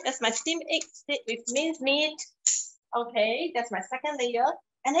 that's my steamed egg with minced meat. Okay, that's my second layer.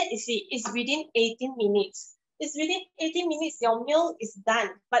 And then you see, it's within 18 minutes. It's within 18 minutes, your meal is done.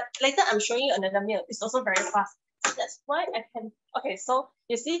 But later I'm showing you another meal. It's also very fast. So that's why I can, okay, so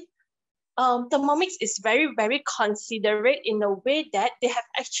you see, Thermomix is very, very considerate in a way that they have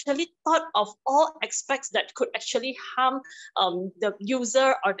actually thought of all aspects that could actually harm the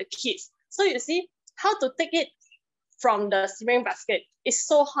user or the kids. So you see how to take it from the simmering basket. It's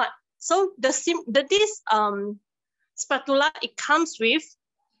so hot. So this spatula, it comes with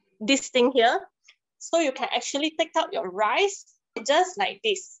this thing here. So you can actually take out your rice just like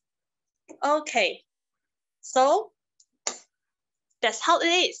this. Okay, so that's how it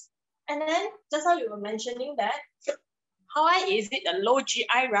is. And then just how you were mentioning that, how is it a low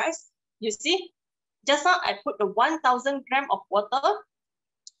GI rice? You see, just now I put the 1,000 grams of water,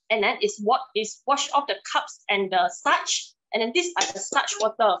 and then it's what is washed off the cups and the starch, and then these are the starch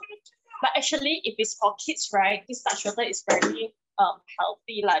water. But actually, if it's for kids, right, this starch water is very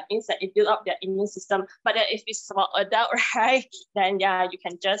healthy, like means that it builds up their immune system. But then if it's for adult, right, then yeah, you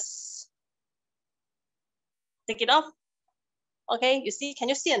can just take it off. Okay, you see, can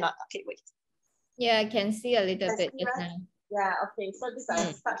you see or not? Okay, wait. Yeah, I can see a little bit just right? now. Yeah, okay, so this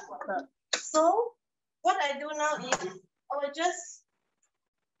is starch water. So what I do now is I will just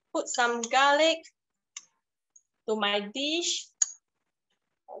put some garlic to my dish.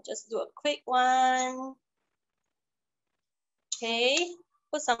 I'll just do a quick one. Okay,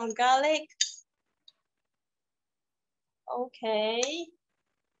 put some garlic. Okay.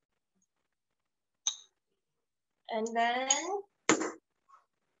 And then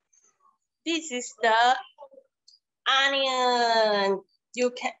this is the onion.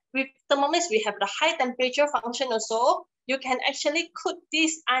 You can, with Thermomix, we have the high temperature function also. You can actually cook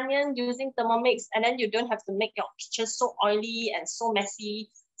this onion using Thermomix, and then you don't have to make your kitchen so oily and so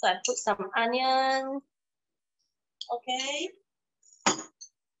messy. So I put some onion. Okay.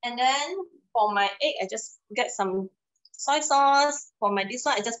 And then for my egg, I just get some soy sauce. For my this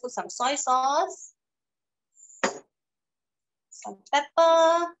one, I just put some soy sauce, some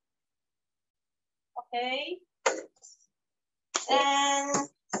pepper. Okay. And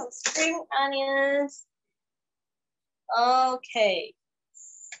some spring onions. Okay.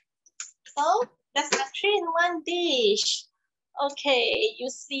 So that's a 3-in-1 dish. Okay, you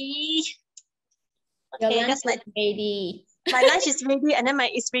see. Okay, Your lunch that's my is ready. my lunch is ready, and then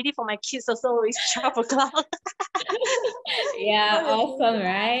it's ready for my kids also. It's 12 o'clock. Yeah, awesome,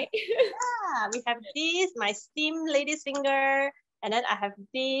 right? Yeah, we have this, my steamed lady's finger, and then I have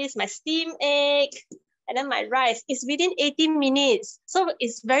this, my steamed egg, and then my rice. It's within 18 minutes. So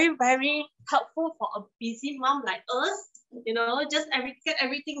it's very, very helpful for a busy mom like us. You know, just get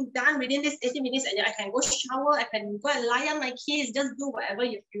everything done within this 18 minutes, and I can go shower, I can go and lie on my kids, just do whatever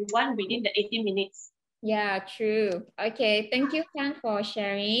you want within the 18 minutes. Yeah, true. Okay, thank you, Tan, for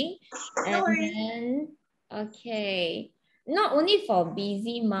sharing. No worries. Then, okay, not only for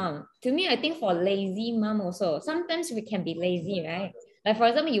busy mom, to me, I think for lazy mom also. Sometimes we can be lazy, right? Like for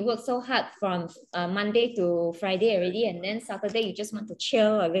example, you work so hard from Monday to Friday already, and then Saturday you just want to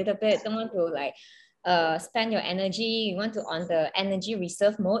chill a little bit, don't want to like spend your energy, you want to on the energy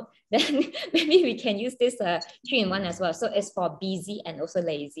reserve mode, then maybe we can use this 3-in-1 as well. So it's for busy and also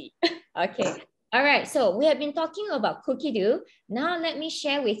lazy. Okay. All right, so we have been talking about cookie dough. Now let me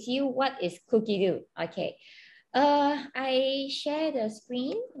share with you what is cookie dough. Okay, I share the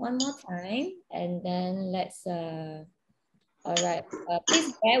screen one more time, and then let's. All right,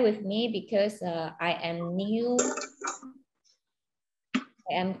 please bear with me because I am new.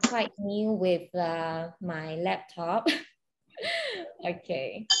 I am quite new with my laptop.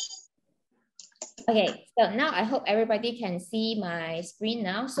 Okay. Okay, so now I hope everybody can see my screen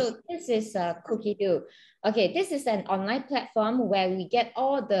now. So this is Cookie Dough. Okay, this is an online platform where we get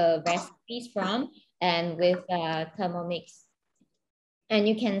all the recipes from and with Thermomix. And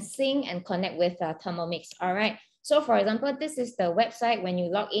you can sync and connect with Thermomix, all right? So for example, this is the website when you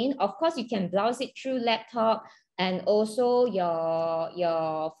log in. Of course, you can browse it through laptop and also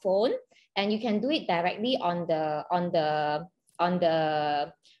your phone. And you can do it directly on the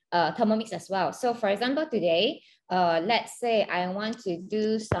Thermomix as well. So for example, today, let's say I want to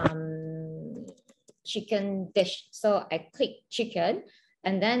do some chicken dish. So I click chicken,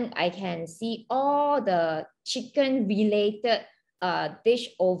 and then I can see all the chicken related dish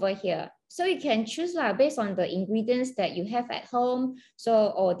over here. So you can choose based on the ingredients that you have at home.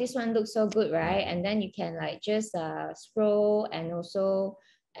 So, oh, this one looks so good, right? And then you can like just scroll and also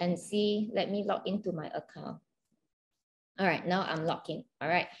and see, let me log into my account. All right, now I'm logged in. All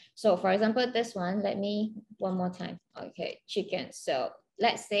right. So for example, this one, let me one more time. Okay, chicken. So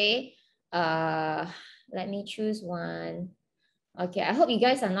let's say, let me choose one. Okay, I hope you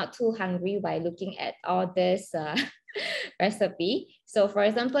guys are not too hungry by looking at all this recipe. So for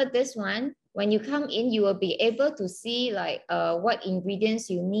example, this one, when you come in, you will be able to see like what ingredients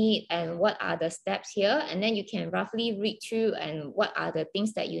you need and what are the steps here. And then you can roughly read through and what are the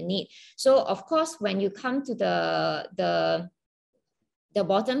things that you need. So of course, when you come to the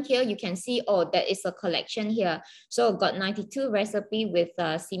bottom here, you can see, oh, there is a collection here. So got 92 recipe with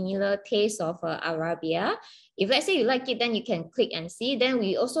a similar taste of Arabia. If let's say you like it, then you can click and see. Then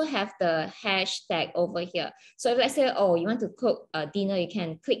we also have the hashtag over here. So if let's say, oh, you want to cook dinner, you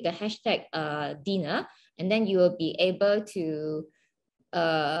can click the hashtag dinner, and then you will be able to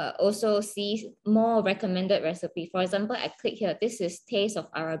also see more recommended recipe. For example, I click here, this is Taste of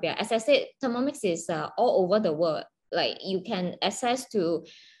Arabia. As I said, Thermomix is all over the world. Like you can access to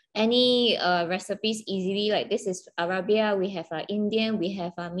any recipes easily. Like this is Arabia, we have Indian, we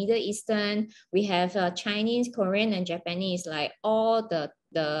have Middle Eastern, we have Chinese, Korean, and Japanese. Like all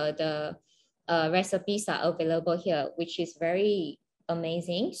the recipes are available here, which is very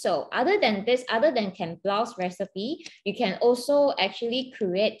amazing. So other than this, other than can browse recipe, you can also actually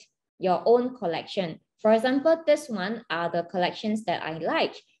create your own collection. For example, this one are the collections that I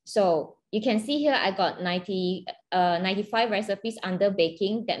like. So you can see here, I got 95 recipes under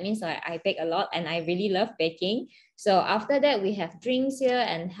baking. That means I bake a lot and I really love baking. So after that, we have drinks here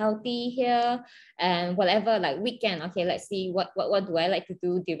and healthy here and whatever, like weekend. Okay, let's see what do I like to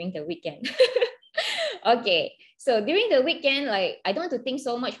do during the weekend. Okay, so during the weekend, like I don't want to think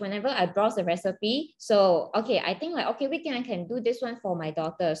so much whenever I browse the recipe. So okay, I think like, okay, weekend I can do this one for my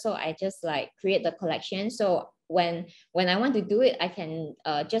daughter. So I just like create the collection. So when I want to do it, I can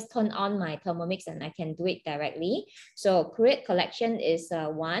just turn on my Thermomix and I can do it directly. So create collection is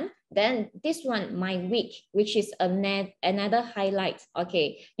one. Then this one, my week, which is another highlight.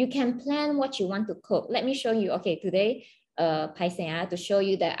 Okay, you can plan what you want to cook. Let me show you. Okay, today, to show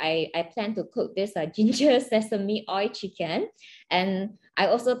you that I plan to cook this ginger sesame oil chicken, and I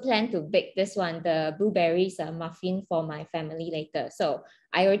also plan to bake this one, the blueberries muffin for my family later. So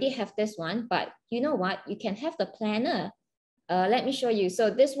I already have this one, but you know what? You can have the planner. Let me show you. So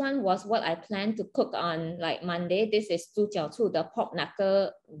this one was what I planned to cook on like Monday. This is 猪脚醋, the pork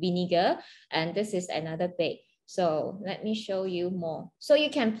knuckle vinegar, and this is another bake. So let me show you more. So you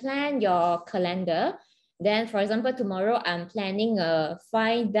can plan your calendar. Then, for example, tomorrow I'm planning a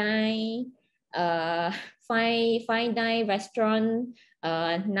fine dine restaurant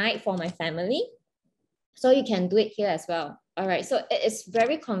night for my family. So you can do it here as well. All right, so it is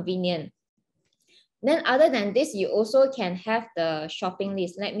very convenient. Then other than this, you also can have the shopping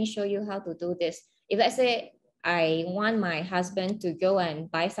list. Let me show you how to do this. If let's say I want my husband to go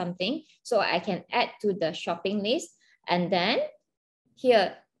and buy something, so I can add to the shopping list. And then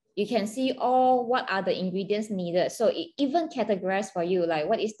here, you can see all what are the ingredients needed. So it even categorizes for you, like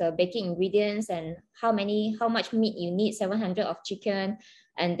what is the baking ingredients and how much meat you need, 700 of chicken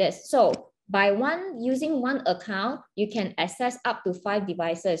and this. So by using one account, you can access up to 5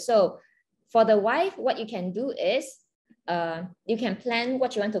 devices. So for the wife, what you can do is you can plan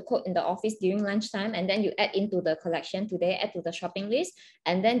what you want to cook in the office during lunchtime, and then you add into the collection today, add to the shopping list,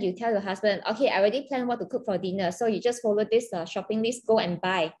 and then you tell your husband, okay, I already planned what to cook for dinner. So you just follow this shopping list, go and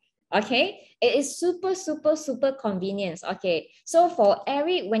buy. Okay, it is super, super, super convenient. Okay, so for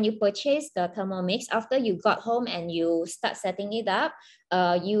when you purchase the Thermomix, after you got home and you start setting it up,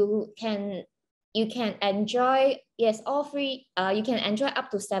 you can enjoy, yes, all free. You can enjoy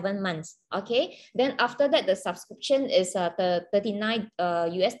up to 7 months. Okay, then after that, the subscription is the $39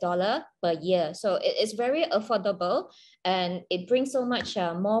 US per year. So it is very affordable and it brings so much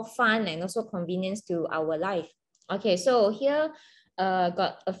more fun and also convenience to our life. Okay, so here,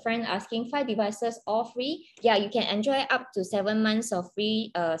 got a friend asking 5 devices all free. Yeah, you can enjoy up to 7 months of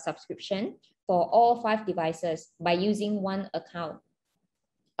free subscription for all 5 devices by using one account.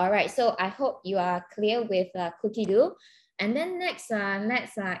 All right, so I hope you are clear with Cookie Do. And then next,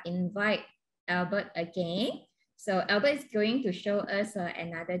 let's invite Albert again. So Albert is going to show us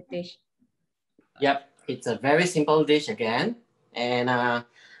another dish. Yep, it's a very simple dish again. And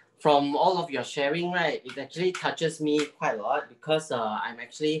from all of your sharing, right, it actually touches me quite a lot because I'm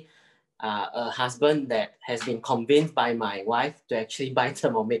actually a husband that has been convinced by my wife to actually buy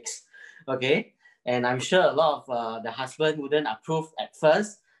Thermomix, okay? And I'm sure a lot of the husband wouldn't approve at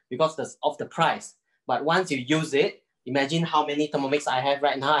first because of the price. But once you use it, imagine how many Thermomix I have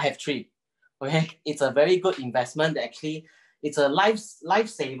right now. I have 3, okay? It's a very good investment. Actually, it's a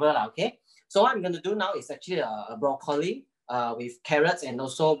lifesaver, okay? So what I'm gonna do now is actually a broccoli with carrots, and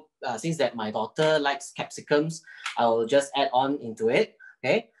also since that my daughter likes capsicums, I will just add on into it,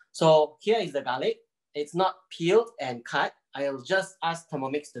 okay? So here is the garlic. It's not peeled and cut. I'll just ask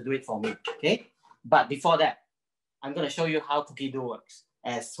Thermomix to do it for me, okay? But before that, I'm gonna show you how Cookie Do works,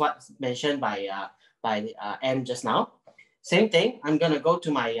 as what's mentioned by Anne just now. Same thing, I'm gonna go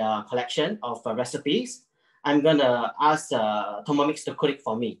to my collection of recipes. I'm gonna ask Thermomix to cook it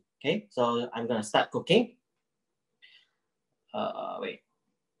for me. Okay, so I'm gonna start cooking. Wait.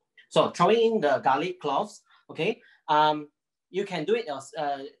 So throwing in the garlic cloves. Okay, you can do it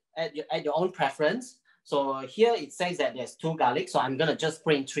at your own preference. So here it says that there's 2 garlic, so I'm gonna just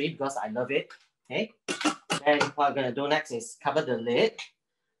put in 3 because I love it. Okay, then what I'm gonna do next is cover the lid.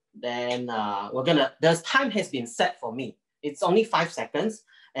 Then the time has been set for me. It's only 5 seconds,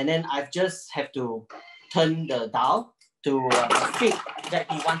 and then I just have to turn the dial to the speed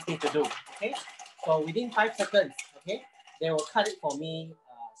that he wants me to do. Okay, so within 5 seconds, okay, they will cut it for me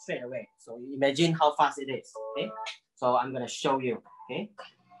straight away. So imagine how fast it is. Okay, so I'm gonna show you. Okay,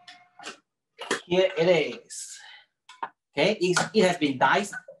 here it is. Okay, it has been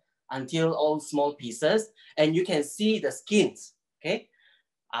diced until all small pieces, and you can see the skins. Okay,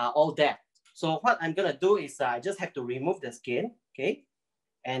 are all there. So what I'm gonna do is I just have to remove the skin. Okay,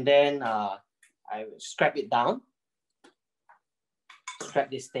 and then I will scrape it down.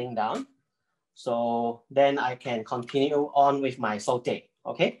 Scrape this thing down. So then I can continue on with my saute.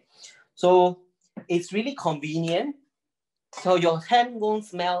 Okay, so it's really convenient. So your hand won't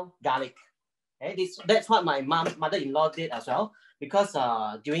smell garlic. Okay, that's what my mother-in-law did as well. Because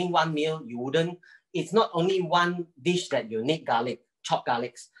during one meal, it's not only one dish that you need garlic, chopped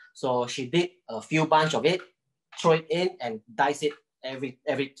garlics. So she did a few bunch of it, throw it in and dice it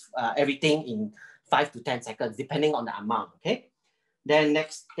everything in 5 to 10 seconds, depending on the amount. Okay. Then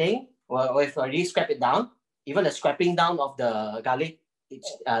next thing, we've already scraped it down. Even the scraping down of the garlic,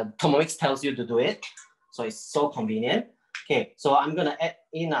 Thermomix tells you to do it. So it's so convenient. Okay, so I'm gonna add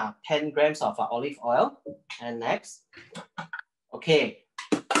in 10 grams of olive oil. And next, okay,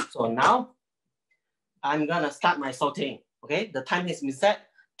 so now I'm gonna start my sauteing. Okay, the time has been set,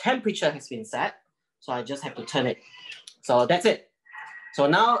 temperature has been set. So I just have to turn it. So that's it. So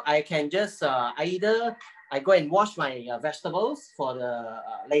now I can just either I go and wash my vegetables for the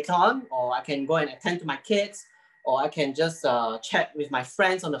later on, or I can go and attend to my kids, or I can just chat with my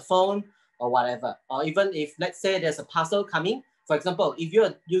friends on the phone or whatever. Or even if, let's say there's a parcel coming, for example, if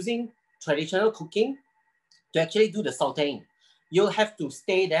you're using traditional cooking to actually do the sauteing, you'll have to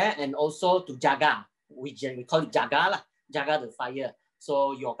stay there and also to jaga, we call it jaga the fire.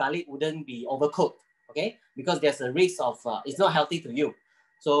 So your garlic wouldn't be overcooked, okay? Because there's a risk of, it's not healthy to you.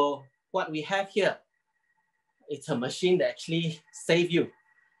 So what we have here, it's a machine that actually save you,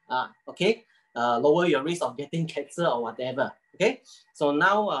 okay? Lower your risk of getting cancer or whatever, okay? So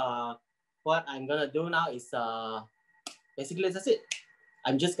now what I'm gonna do now is basically that's it.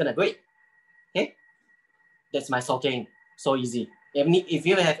 I'm just gonna do it, okay? That's my sauteing, so easy. If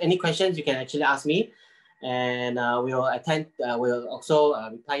you have any questions, you can actually ask me, and we'll also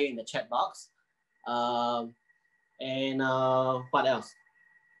reply you in the chat box. And what else?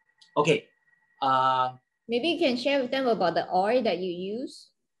 Okay. Maybe you can share with them about the oil that you use.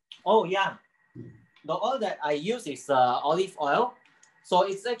 Oh yeah, the oil that I use is olive oil. So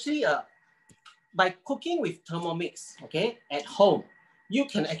it's actually by cooking with Thermomix, okay, at home, you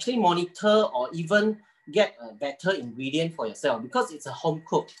can actually monitor or even get a better ingredient for yourself because it's a home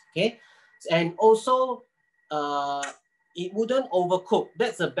cook, okay? And also, it wouldn't overcook.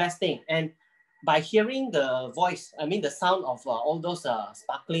 That's the best thing. And by hearing the voice, I mean the sound of all those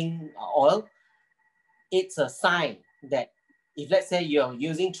sparkling oil, it's a sign that if let's say you're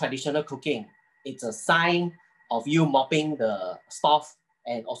using traditional cooking, it's a sign of you mopping the stove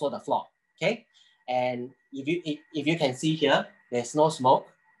and also the floor, okay? And if you can see here, there's no smoke,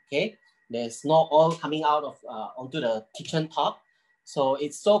 okay? There's no oil coming out of onto the kitchen top. So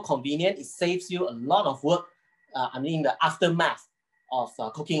it's so convenient. It saves you a lot of work, I mean the aftermath of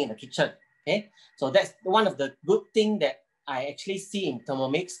cooking in the kitchen, okay? So that's one of the good things that I actually see in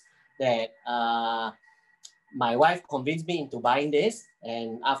Thermomix, that my wife convinced me into buying this.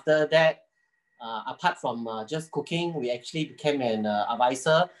 And after that, apart from just cooking, we actually became an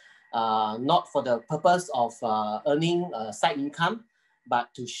advisor, not for the purpose of earning side income,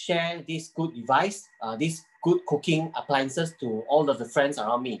 but to share this good device, these good cooking appliances to all of the friends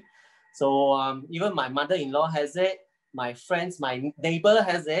around me. So even my mother-in-law has it, my friends, my neighbor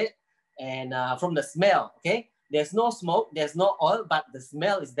has it, and from the smell, okay? There's no smoke, there's no oil, but the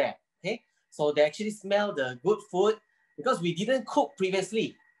smell is there, okay? So they actually smell the good food because we didn't cook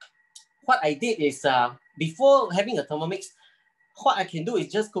previously. What I did is before having a Thermomix, what I can do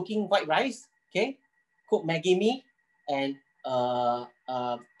is just cooking white rice, okay? Cook Maggi mee and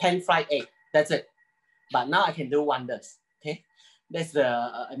pan-fried egg. That's it. But now I can do wonders, okay? That's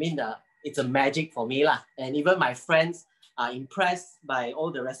the, it's a magic for me lah. And even my friends, are impressed by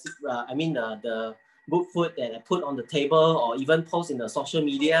all the recipe, the good food that I put on the table or even post in the social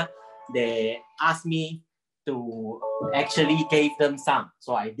media, they ask me to actually give them some.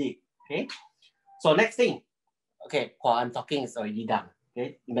 So I did, okay? So next thing, okay, while I'm talking, it's already done,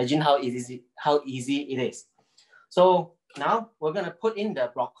 okay? Imagine how easy it is. So now we're gonna put in the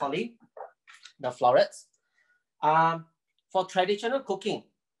broccoli, the florets. For traditional cooking,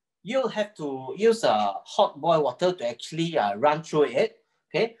 you'll have to use hot boiled water to actually run through it,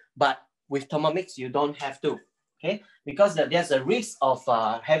 okay? But with Thermomix, you don't have to, okay? Because there's a risk of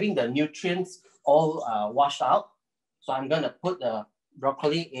having the nutrients all washed out. So I'm gonna put the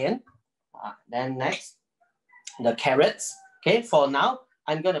broccoli in. Then next, the carrots, okay? For now,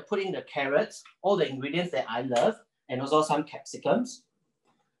 I'm gonna put in the carrots, all the ingredients that I love, and also some capsicums.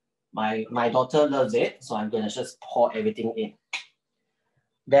 My daughter loves it, so I'm gonna just pour everything in.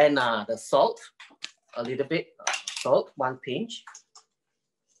 Then the salt, a little bit salt, 1 pinch.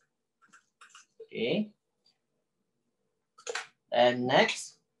 Okay. And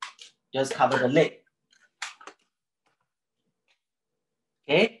next, just cover the lid.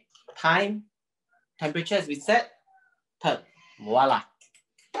 Okay, temperature has been set, turn, voila.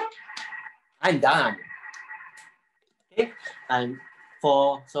 I'm done. Okay, and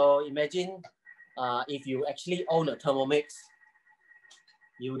so imagine if you actually own a Thermomix,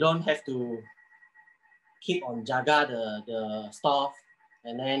 you don't have to keep on jaga the stove,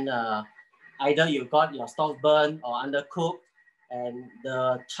 and then either you got your stove burned or undercooked, and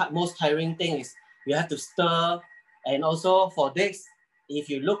the most tiring thing is you have to stir. And also for this, if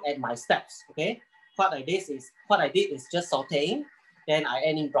you look at my steps, okay, what I did is just sauteing, then I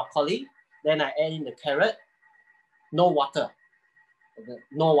add in broccoli, then I add in the carrot, no water, okay?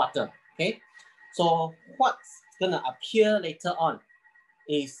 No water, okay? So what's gonna appear later on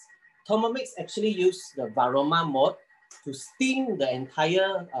is Thermomix actually use the Varoma mode to steam the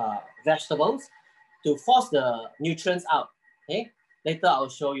entire vegetables to force the nutrients out, okay? Later I'll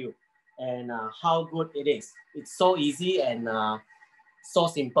show you and how good it is. It's so easy and so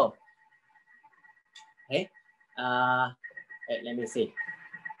simple, okay? Let me see.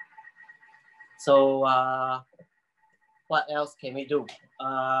 So what else can we do?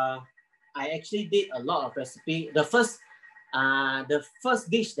 I actually did a lot of recipe. The first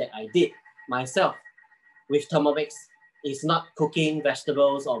dish that I did myself with Thermomix is not cooking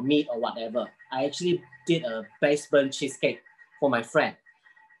vegetables or meat or whatever. I actually did a base burnt cheesecake for my friend.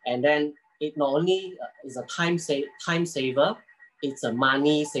 And then it not only is a time saver, it's a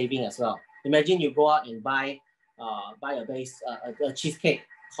money saving as well. Imagine you go out and buy a cheesecake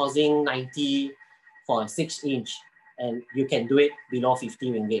costing 90 for a 6-inch, and you can do it below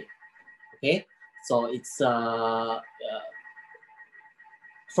 50 ringgit. Okay, so it's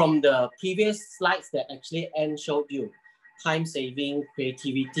from the previous slides that actually Anne showed you, time saving,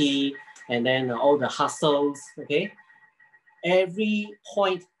 creativity, and then all the hustles, okay? Every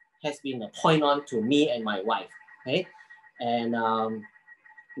point has been a point on to me and my wife, okay? And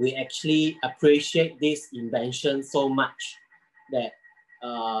we actually appreciate this invention so much that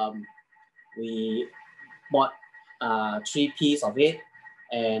we bought 3 pieces of it,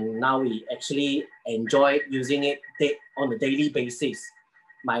 and now we actually enjoy using it on a daily basis.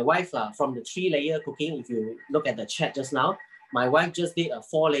 My wife, from the 3-layer cooking, if you look at the chat just now, my wife just did a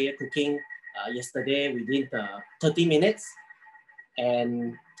 4-layer cooking yesterday within 30 minutes.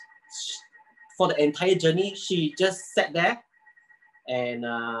 And for the entire journey, she just sat there and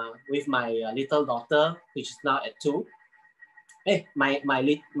with my little daughter, which is now at 2. Hey, my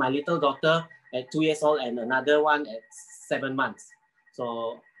little daughter at 2 years old and another one at 7 months.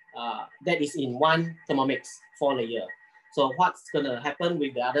 So that is in one Thermomix 4-layer. So what's gonna happen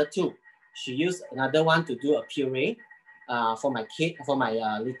with the other 2? She used another one to do a puree for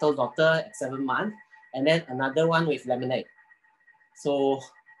my little daughter at 7 months, and then another one with lemonade. So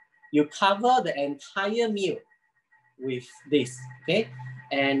you cover the entire meal with this, okay?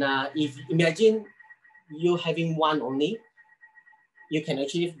 And if imagine you having one only, you can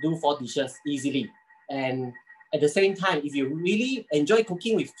actually do 4 dishes easily. And at the same time, if you really enjoy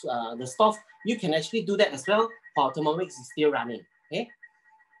cooking with the stove, you can actually do that as well while Thermomix is still running, okay?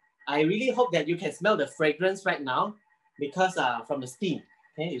 I really hope that you can smell the fragrance right now because from the steam,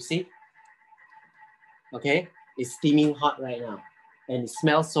 okay, you see? Okay, it's steaming hot right now and it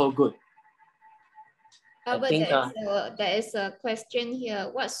smells so good. But there is a question here.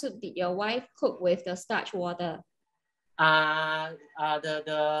 What soup did your wife cook with the starch water? What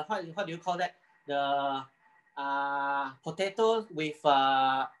do you call that? The potatoes with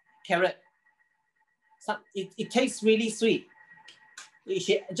carrot. It tastes really sweet.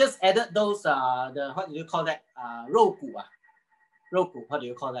 She just added those the what do you call that? 肉骨啊，肉骨. What do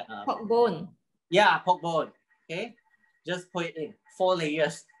you call that? Pork bone. Yeah, pork bone. Okay, just put it in 4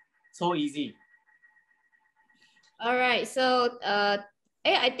 layers. So easy. All right. So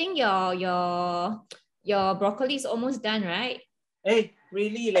I think your broccoli is almost done, right? Hey,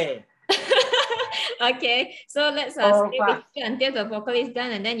 really leh? Okay. So let's stay with you until the broccoli is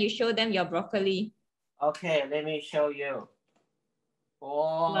done, and then you show them your broccoli. Okay, let me show you.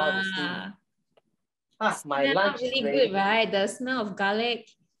 Oh, wow. my lunch really is ready. Good, right? The smell of garlic.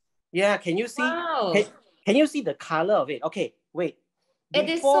 Yeah, can you see? Wow. Can you see the color of it? Okay, wait. It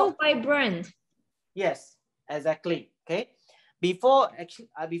is so vibrant. Yes, exactly. Okay. Before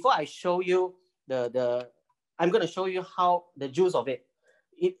I show you I'm gonna show you how the juice of it.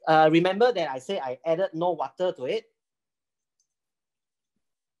 Remember that I say I added no water to it.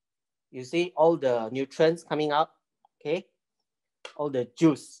 You see all the nutrients coming out. Okay, all the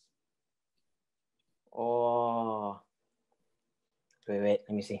juice. Oh, wait, let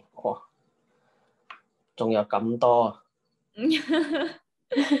me see. Oh, 仲有咁多。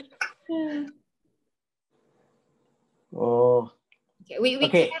Oh. Okay.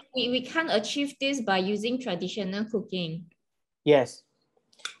 We can't achieve this by using traditional cooking. Yes,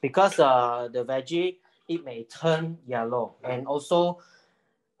 because the veggie, it may turn yellow. And also,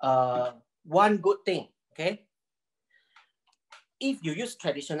 one good thing, okay? If you use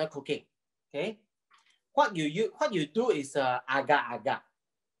traditional cooking, okay, what you do is agar-agar.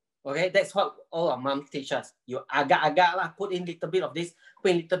 Okay, that's what all our mom teach us. You agar-agar lah, put in a little bit of this,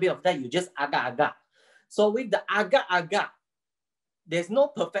 put in a little bit of that, you just agar-agar. So with the agar-agar, there's no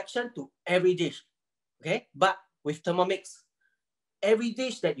perfection to every dish, okay? But with Thermomix, every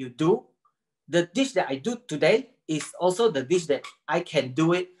dish that you do, the dish that I do today is also the dish that I can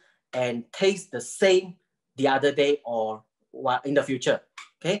do it and taste the same the other day or in the future,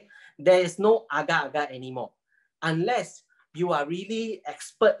 okay? There is no agar-agar anymore. Unless you are really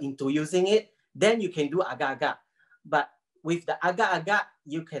expert into using it, then you can do agar-agar. But with the agar-agar,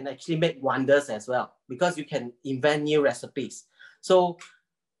 you can actually make wonders as well because you can invent new recipes. So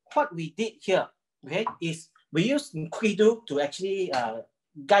what we did here, okay, is we use EDU to actually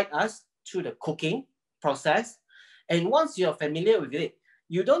guide us through the cooking process. And once you're familiar with it,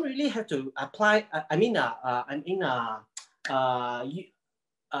 you don't really have to apply,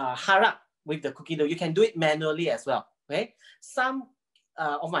 harap with the cookie dough. You can do it manually as well, okay? Some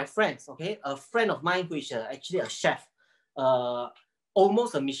of my friends, okay, a friend of mine who is actually a chef,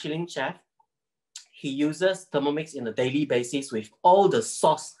 almost a Michelin chef, he uses Thermomix on a daily basis with all the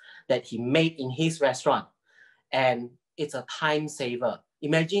sauce that he made in his restaurant. And it's a time saver.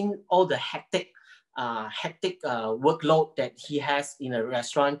 Imagine all the hectic workload that he has in a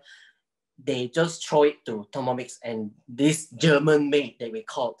restaurant. They just throw it to Thermomix and this German maid that we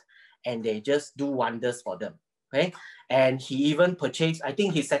called, and they just do wonders for them. Okay, and he even purchased, I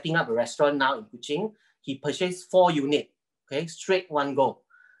think he's setting up a restaurant now in Kuching. He purchased 4 units, okay, straight one go.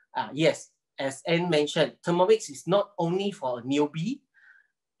 Yes, as Anne mentioned, Thermomix is not only for a newbie,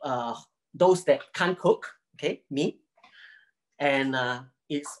 those that can't cook, okay, me, and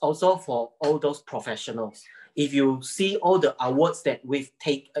it's also for all those professionals. If you see all the awards that we've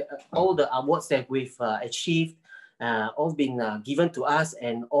achieved, all been given to us,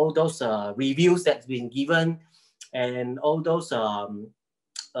 and all those reviews that's been given, and all those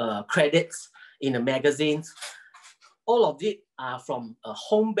credits in the magazines, all of it are from a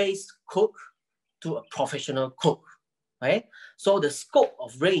home-based cook to a professional cook, right? So the scope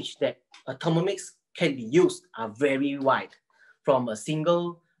of range that a Thermomix can be used are very wide, from a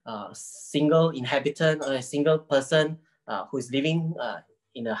single inhabitant or a single person who is living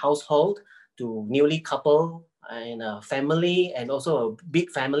in a household to newly couple and a family and also a big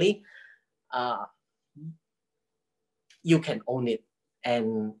family. You can own it,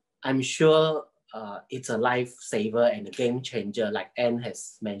 and I'm sure it's a lifesaver and a game changer, like Anne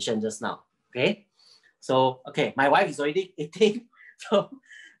has mentioned just now. Okay, so okay, my wife is already eating, so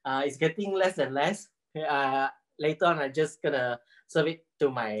it's getting less and less. Later on, I'm just gonna serve it to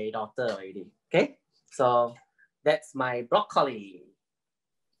my daughter already. Okay, so that's my broccoli.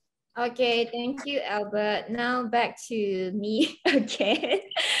 Okay, thank you, Albert. Now back to me again.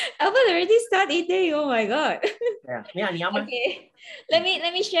 Albert already started eating. Oh my god. Yeah. Okay, let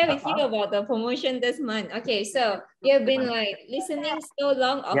me share with you about the promotion this month. Okay, so you've been like listening so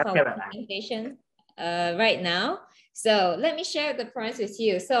long of our presentation right now. So let me share the price with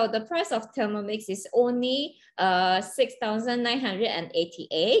you. So the price of Thermomix is only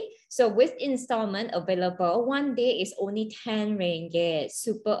 6,988. So with installment available, one day is only 10 ringgit,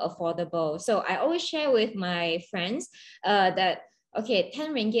 super affordable. So I always share with my friends that Okay,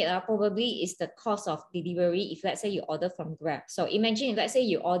 10 ringgit probably is the cost of delivery if let's say you order from Grab. So imagine if let's say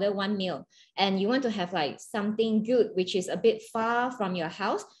you order one meal and you want to have like something good which is a bit far from your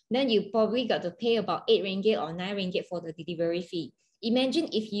house, then you probably got to pay about 8 ringgit or 9 ringgit for the delivery fee. Imagine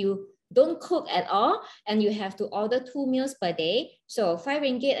if you don't cook at all and you have to order 2 meals per day. So 5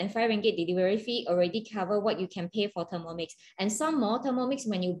 ringgit and 5 ringgit delivery fee already cover what you can pay for Thermomix. And some more, Thermomix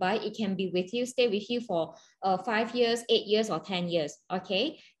when you buy, it can be with you, stay with you for 5 years, 8 years or 10 years,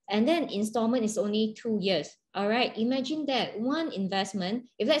 okay? And then installment is only 2 years. All right, imagine that one investment.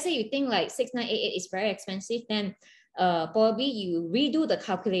 If let's say you think like 6,988 is very expensive, then probably you redo the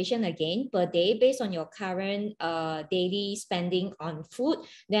calculation again per day based on your current daily spending on food,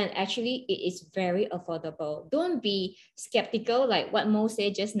 then actually it is very affordable. Don't be skeptical like what Mo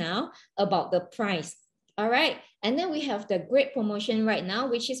said just now about the price. All right, and then we have the great promotion right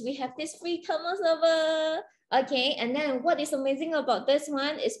now, which is we have this free thermal server. Okay, and then what is amazing about this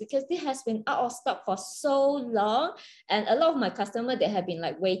one is because this has been out of stock for so long, and a lot of my customers, they have been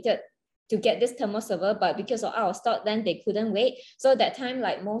like waited to get this thermal server, but because of out of stock, then they couldn't wait. So that time,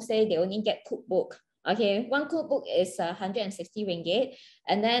 like Mo say, they only get cookbook. Okay, one cookbook is 160 ringgit,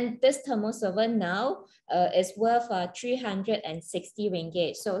 and then this thermal server now is worth 360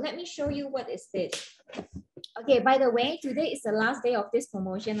 ringgit. So let me show you what is this. Okay, by the way, today is the last day of this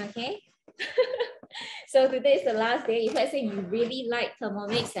promotion, okay? So today is the last day. If let's say you really like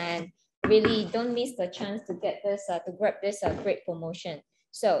Thermomix and really don't miss the chance to get this, to grab this great promotion.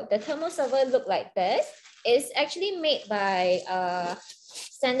 So the thermal server look like this. It's actually made by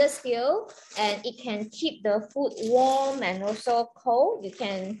stainless steel, and it can keep the food warm and also cold. You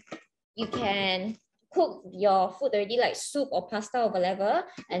can cook your food already like soup or pasta or whatever,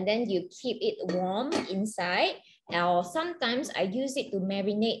 and then you keep it warm inside. Or sometimes I use it to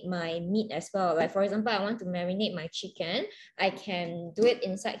marinate my meat as well. Like for example, I want to marinate my chicken. I can do it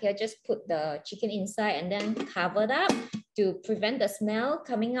inside here. Just put the chicken inside and then cover it up to prevent the smell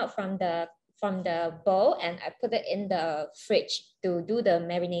coming out from the bowl, and I put it in the fridge to do the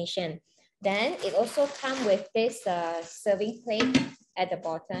marination. Then it also comes with this serving plate at the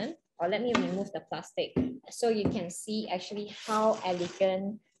bottom. Or let me remove the plastic so you can see actually how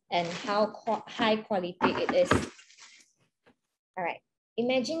elegant and how high quality it is. All right,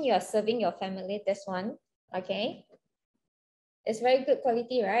 imagine you're serving your family this one, okay? It's very good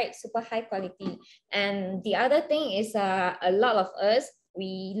quality, right? Super high quality. And the other thing is a lot of us,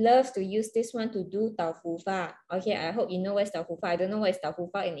 we love to use this one to do tau fu fa. Okay, I hope you know what's tau fu fa. I don't know what is tau fu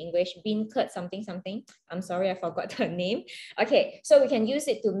fa in English. Bean curd something something. I'm sorry, I forgot the name. Okay, so we can use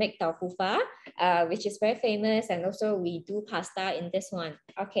it to make tau fu fa, which is very famous. And also we do pasta in this one.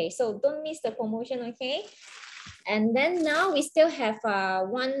 Okay, so don't miss the promotion, okay? And then now we still have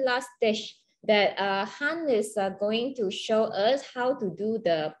one last dish that Han is going to show us how to do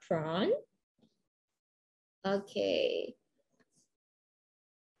the prawn. Okay.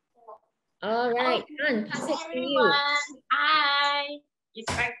 All right, Han, pass it to you. Hi,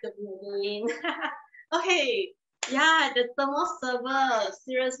 it's back to me again. Okay, yeah, the thermal server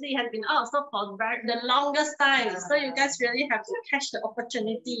seriously has been out of stock for the longest time. So you guys really have to catch the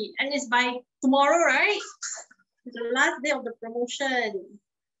opportunity. And it's by tomorrow, right? It's the last day of the promotion.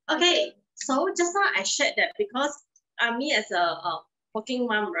 Okay, so just now I shared that because me as a working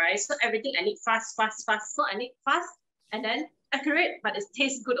mom, right? So everything I need fast. So I need fast and then accurate, but it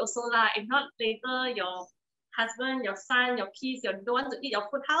tastes good also lah. If not, later your husband, your son, your kids, you don't want to eat your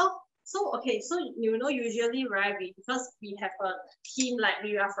food, how? So okay, so you know usually right, because we have a team, like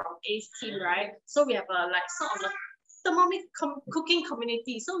we are from ACE team, right? So we have a like sort of a Thermomix cooking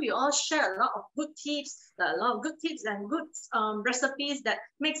community. So we all share a lot of good tips, and good recipes that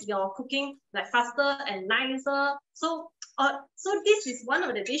makes your cooking like faster and nicer. So this is one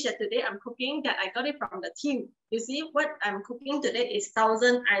of the dishes today I'm cooking that I got it from the team. You see what I'm cooking today is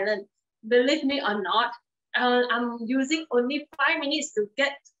Thousand Island. Believe me or not, I'm using only 5 minutes to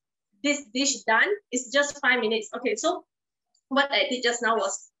get this dish done. It's just 5 minutes. Okay, so what I did just now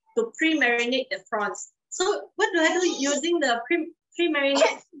was to pre-marinate the prawns. So what do I do using the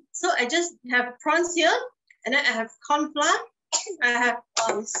pre-marinate? So I just have prawns here, and then I have corn flour, I have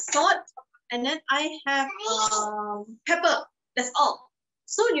salt, and then I have pepper. That's all.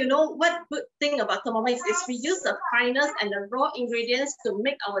 So you know what good thing about Thermomix is we use the finest and the raw ingredients to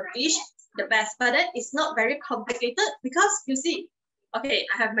make our dish the best. But then it's not very complicated because you see, okay,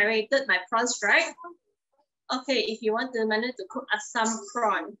 I have marinated my prawns, right? Okay, if you want to manage to cook some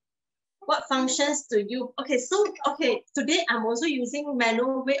prawn, what functions do you? Okay, so today I'm also using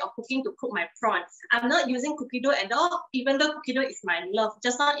manual way of cooking to cook my prawn. I'm not using cookie dough at all, even though cookie dough is my love.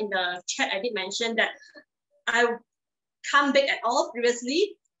 Just now in the chat I did mention that can't bake at all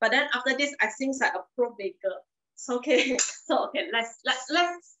previously, but then after this, I seems like a pro baker. So okay,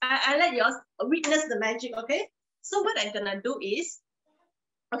 I let you witness the magic. Okay, so what I'm gonna do is,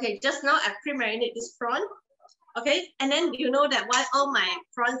 okay, just now I pre-marinate this prawn. Okay, and then you know that why all my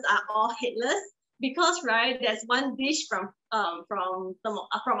prawns are all headless? Because right, there's one dish from our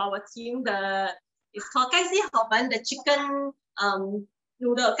team. It's called Gai Si Hao Fan, the chicken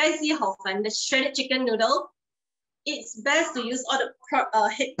noodle. Gai Si Hao Fan, the shredded chicken noodle. It's best to use all the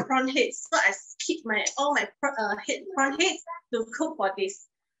prawn heads. So I keep all my prawn heads to cook for this.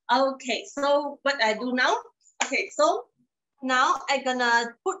 Okay, so what I do now? Okay, so now I'm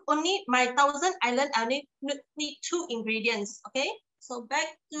gonna put only my Thousand Island. I need 2 ingredients. Okay, so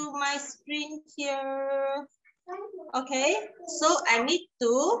back to my screen here. Okay, so I need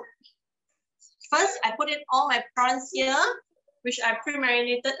to first I put in all my prawns here, which I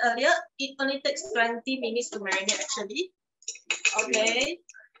pre-marinated earlier. It only takes 20 minutes to marinate actually. Okay,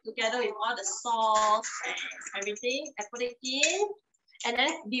 together with all the sauce and everything, I put it in. And then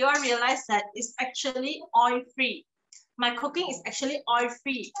do you all realize that it's actually oil-free? My cooking is actually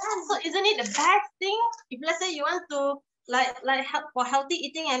oil-free. So isn't it the best thing? If let's say you want to like help for healthy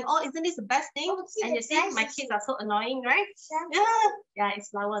eating and all, isn't this the best thing? And you see, my kids are so annoying, right? Yeah, it's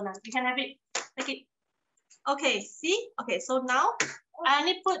flour now. You can have it. Take it. Okay, see? Okay, so now I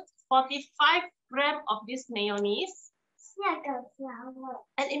only put 45 grams of this mayonnaise.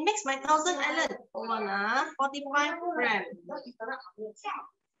 And it makes my Thousand Island. Hold on, 45 grams.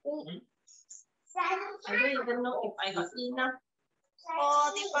 I don't even know if I got enough.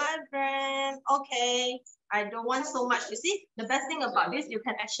 45 grams. Okay. I don't want so much. You see, the best thing about this, you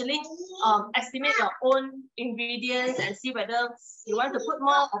can actually estimate your own ingredients and see whether you want to put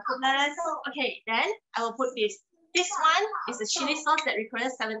more or put less. Okay, then I will put this. This one is a chili sauce that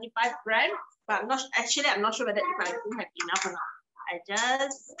requires 75 grams, but I'm not sure whether if I do have enough or not. I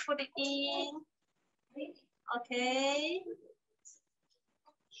just put it in. Okay.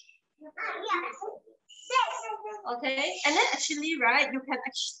 Okay, and then actually, right, you can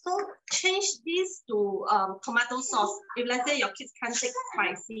actually change this to tomato sauce. If let's say your kids can't take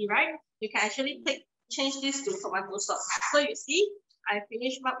spicy, right, you can actually change this to tomato sauce. So you see, I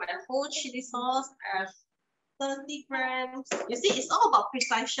finished up my whole chili sauce at 30 grams. You see, it's all about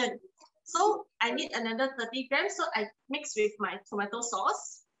precision. So I need another 30 grams. So I mix with my tomato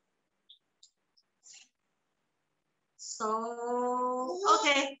sauce. So,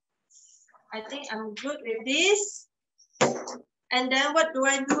 okay. I think I'm good with this. And then what do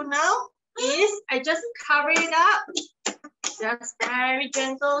I do now? Is I just cover it up. Just very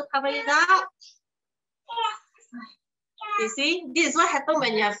gentle, cover it up. You see, this is what happens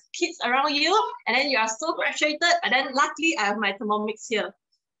when you have kids around you and then you are so frustrated. And then luckily I have my Thermomix here.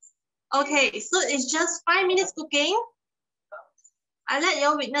 Okay, so it's just 5 minutes cooking. I'll let you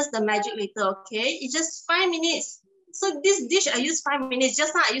all witness the magic later, okay? It's just 5 minutes. So this dish I use 5 minutes.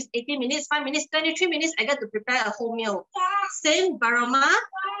 Just now I used 18 minutes, 5 minutes, 23 minutes. I got to prepare a whole meal. Same barama.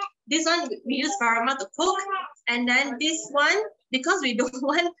 This one we use barama to cook. And then this one, because we don't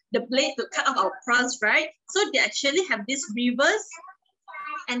want the blade to cut off our prawns, right? So they actually have this reverse.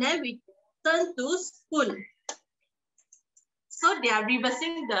 And then we turn to spoon. So they are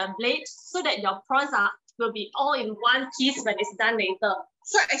reversing the blade so that your prawns will be all in one piece when it's done later.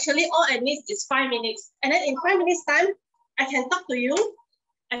 So actually all I need is 5 minutes. And then in 5 minutes time, I can talk to you.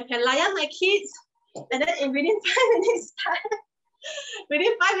 I can layan my kids. And then within 5 minutes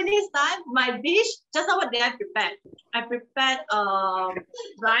time, my dish, just what did I prepare? I prepared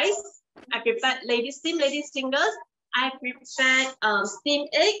rice. I prepared steamed lady's fingers. I prepared steamed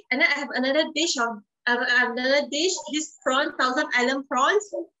egg. And then I have another dish this prawn, Thousand Island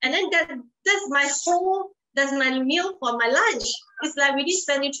prawns. And then that's my meal for my lunch. It's like within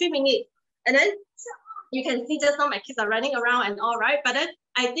 23 minutes. And then you can see just now my kids are running around and all, right? But then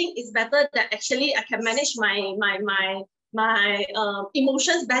I think it's better that actually I can manage my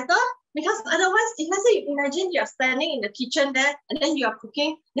emotions better, because otherwise, if let's say you imagine you're standing in the kitchen there and then you are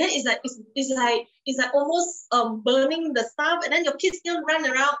cooking, then it's like almost burning the stuff, and then your kids still run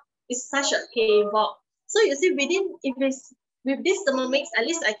around. It's such a havoc. So you see, with this Thermomix, at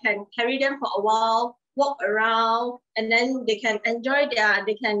least I can carry them for a while, walk around, and then they can enjoy and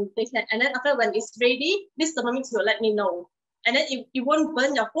then after when it's ready, this Thermomix will let me know. And then it won't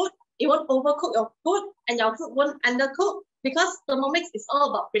burn your food, it won't overcook your food, and your food won't undercook, because Thermomix is all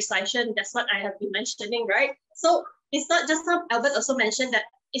about precision. That's what I have been mentioning, right? So it's not just some, Albert also mentioned that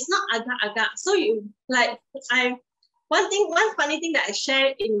it's not agak-agak. So you like, one funny thing that I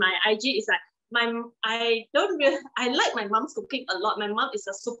share in my IG is like, I like my mom's cooking a lot. My mom is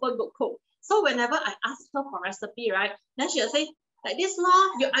a super good cook. So whenever I ask her for recipe, right, then she'll say, like this law,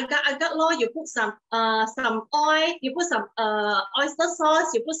 you agar law, you put some oil, you put some oyster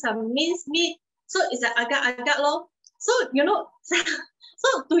sauce, you put some minced meat. So it's like agar law. So you know, so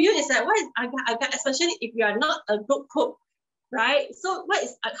to you it's like, what is agar, especially if you are not a good cook, right? So what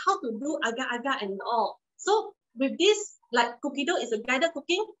is how to do agar and all. So with this, like Cookido is a guided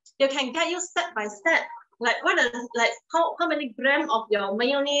cooking, they can guide you step by step. Like what is, like how many grams of your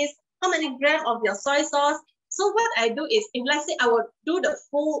mayonnaise, how many grams of your soy sauce. So what I do is, if let's say I will do the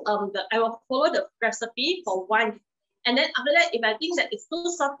full I will follow the recipe for one, and then after that, if I think that it's too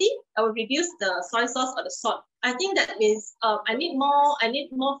salty, I will reduce the soy sauce or the salt. I think that means I need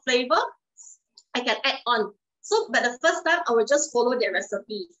more flavor, I can add on. So, but the first time I will just follow the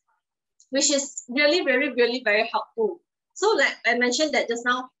recipe, which is really very helpful. So like I mentioned that just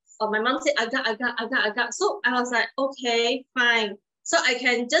now, my mom said agar. So I was like, okay, fine. So I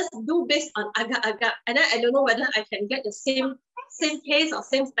can just do based on agar, and then I don't know whether I can get the same taste or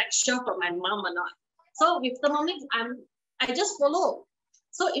same texture from my mom or not. So with Thermomix, I just follow.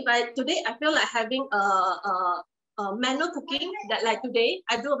 So if today I feel like having a manual cooking, that like today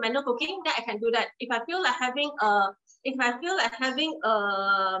I do a manual cooking, that I can do that. If I feel like having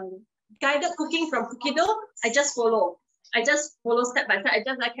guided cooking from Cookido, I just follow step by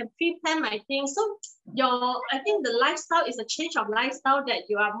step. I can pre-plan my things. So I think the lifestyle is a change of lifestyle, that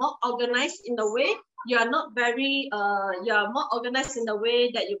you are more organized in the way. You are not very you are more organized in the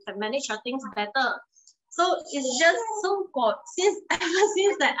way that you can manage your things better. So it's just so good. Ever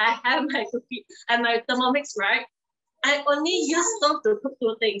since that I have my cookie and my Thermomix, right? I only use stove to cook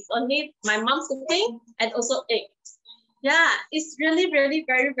two things. Only my mom's cooking and also egg. Yeah, it's really very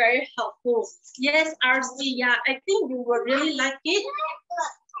helpful. Yes, RC, yeah, I think you will really like it,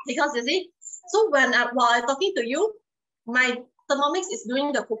 because you see, so while I'm talking to you, my Thermomix is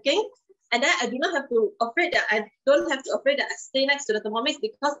doing the cooking, and then I do not have to afraid that I stay next to the Thermomix,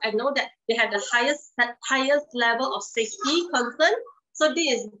 because I know that they have the highest level of safety concern. So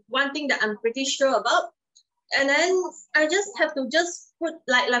this is one thing that I'm pretty sure about. And then I just have to just put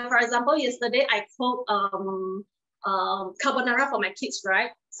like for example, yesterday I cooked carbonara for my kids,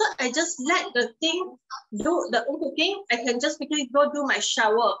 right? So I just let the thing do the own cooking. I can just quickly go do my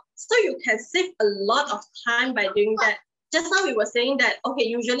shower. So you can save a lot of time by doing that. Just now we were saying that, okay,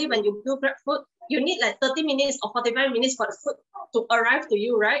 usually when you do grab food, you need like 30 minutes or 45 minutes for the food to arrive to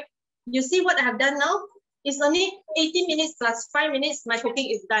you, right? You see what I have done now? It's only 80 minutes plus 5 minutes, my cooking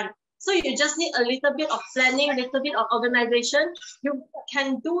is done. So you just need a little bit of planning, a little bit of organization. You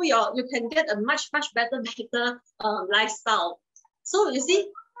can get a much better lifestyle. So you see,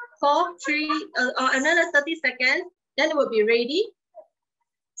 4, 3, another 30 seconds, then it will be ready.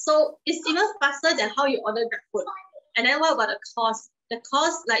 So it's even faster than how you order Grab food. And then what about the cost? The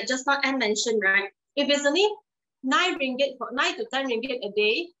cost, like just now Anne mentioned, right? If it's only 9 to 10 ringgit a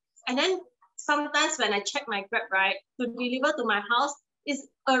day, and then sometimes when I check my Grab, right, to deliver to my house, is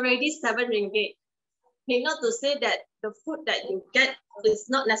already 7 ringgit. Mean not to say that the food that you get is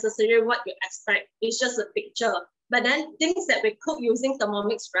not necessarily what you expect. It's just a picture. But then things that we cook using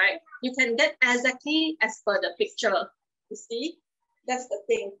Thermomix, right? You can get exactly as per the picture. You see? That's the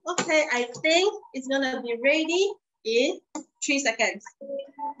thing. Okay, I think it's gonna be ready in 3 seconds.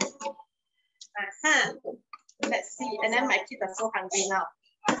 Let's see. And then my kids are so hungry now.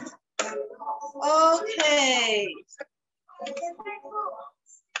 Okay.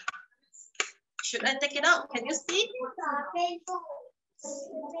 Should I take it out? Can you see?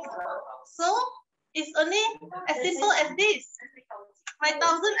 So it's only as simple as this. My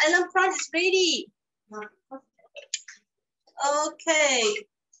 1,000 Island prawn is ready. Okay.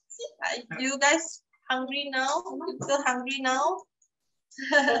 Are you guys hungry now? You feel hungry now?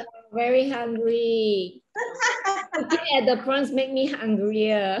 Very hungry. Looking at the prawns make me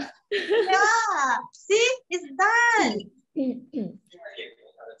hungrier. Yeah. See, it's done.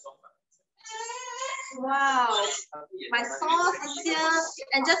 Wow, my sauce is here,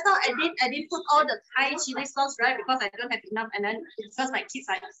 and just now I did put all the Thai chili sauce, right, because I don't have enough, and then because my kids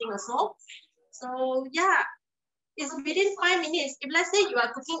are eating also. So yeah, it's within 5 minutes. If let's say you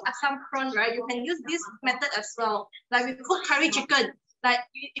are cooking asam prawn, right, you can use this method as well. Like we cook curry chicken. Like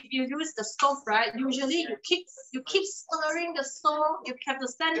if you use the stove, right, usually you keep stirring the stove. You have to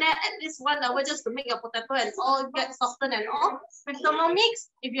stand there at least 1 hour just to make your potato and all get softened and all. With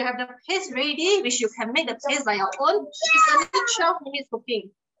Thermomix, if you have the paste ready, which you can make the paste by your own, it's only 12 minutes cooking.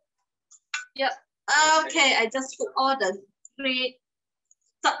 Yep. Okay, I just put all the great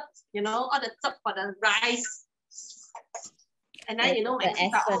stuff, you know, all the stuff for the rice. And then, you know, my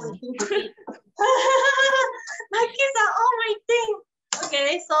kids are all waiting to eat. My kids are all waiting. Okay,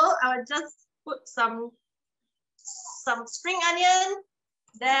 Okay, so I will just put some spring onion.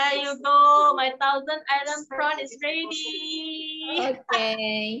 There you go. My 1,000 island prawn is ready.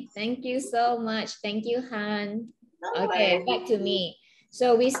 Okay, thank you so much. Thank you, Han. No Okay, worries. back to me.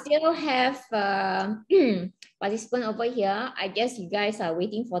 So we still have participant over here. I guess you guys are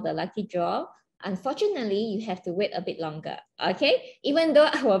waiting for the lucky draw. Unfortunately, you have to wait a bit longer. Okay, even though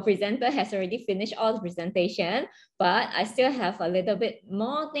our presenter has already finished all the presentation, but I still have a little bit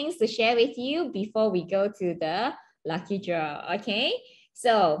more things to share with you before we go to the lucky draw. Okay,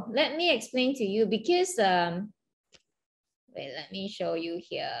 so let me explain to you because wait, let me show you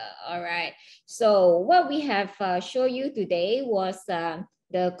here. All right. So what we have shown you today was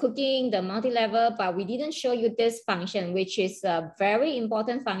the cooking, the multi-level, but we didn't show you this function, which is a very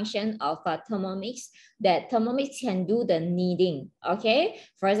important function of Thermomix, that Thermomix can do the kneading. Okay.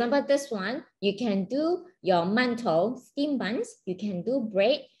 For example, this one, you can do your mantou, steam buns, you can do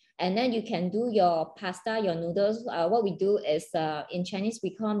bread, and then you can do your pasta, your noodles. What we do is in Chinese,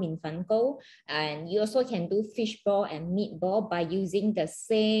 we call min fan gou. And you also can do fish ball and meatball by using the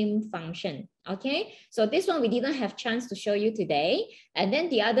same function. Okay, so this one we didn't have chance to show you today. And then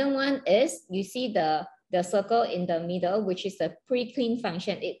the other one is, you see the circle in the middle, which is a pre-clean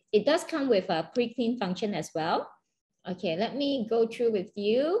function. It does come with a pre-clean function as well. Okay, let me go through with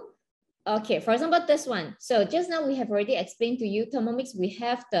you. Okay, for example, this one. So just now we have already explained to you, Thermomix, we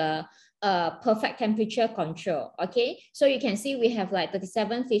have the perfect temperature control. Okay, so you can see we have like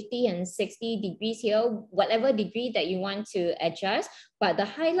 37, 50, and 60 degrees here, whatever degree that you want to adjust. But the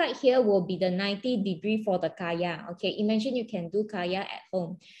highlight here will be the 90 degree for the kaya. Okay, imagine you can do kaya at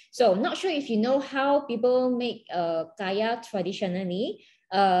home. So not sure if you know how people make kaya traditionally.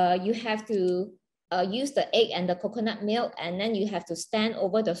 You have to use the egg and the coconut milk, and then you have to stand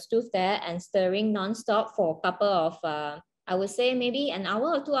over the stove there and stirring non-stop for a couple of, I would say maybe an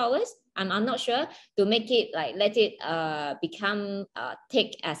hour or 2 hours. I'm not sure, to make it like, let it become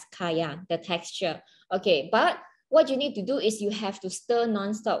thick as kaya, the texture. Okay, but what you need to do is you have to stir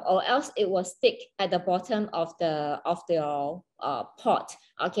non-stop, or else it will stick at the bottom of the pot.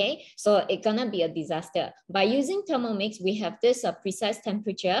 Okay, so it's gonna be a disaster. By using Thermomix, we have this precise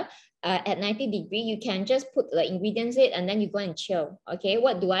temperature. At 90 degrees, you can just put the ingredients in and then you go and chill. Okay,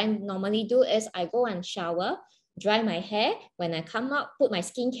 what do I normally do is I go and shower, dry my hair. When I come up, put my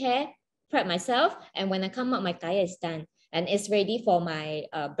skincare, prep myself, and when I come up, my kaya is done and it's ready for my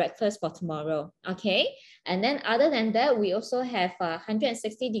breakfast for tomorrow. Okay, and then other than that, we also have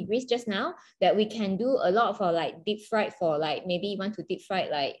 160 degrees just now, that we can do a lot of like deep fried, for like maybe you want to deep fry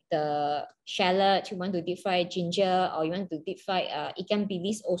like the shallot, you want to deep fry ginger, or you want to deep fry ikan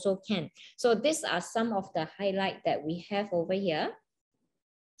bilis also can. So these are some of the highlight that we have over here.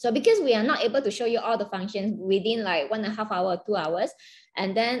 So because we are not able to show you all the functions within like 1.5 hours, 2 hours,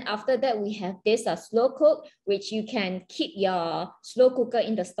 and then after that we have this slow cook, which you can keep your slow cooker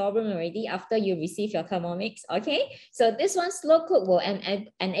in the storeroom already after you receive your Thermomix. Okay, so this one slow cook will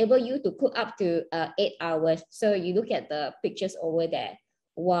enable you to cook up to 8 hours. So you look at the pictures over there.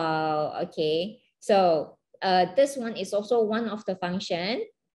 Wow. Okay, so this one is also one of the function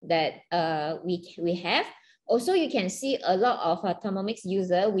that we have. Also, you can see a lot of Thermomix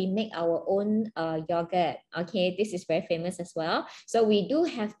user, we make our own yogurt. Okay, this is very famous as well. So we do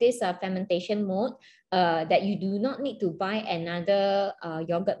have this fermentation mode that you do not need to buy another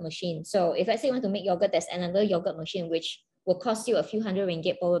yogurt machine. So if let's say you want to make yogurt, there's another yogurt machine which will cost you a few hundred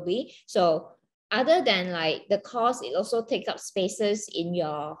ringgit probably. So other than like the cost, it also takes up spaces in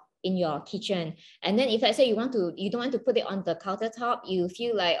your kitchen. And then if let's say you don't want to put it on the countertop, you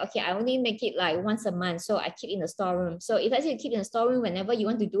feel like, okay, I only make it like once a month, so I keep in the storeroom. So if let's say you keep in the storeroom, whenever you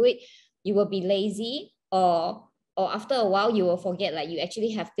want to do it, you will be lazy, or after a while you will forget like you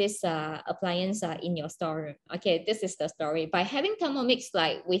actually have this appliance in your storeroom. Okay, this is the story. By having Thermomix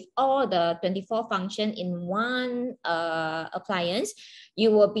like with all the 24 function in one appliance,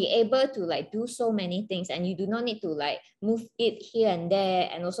 you will be able to like do so many things, and you do not need to like move it here and there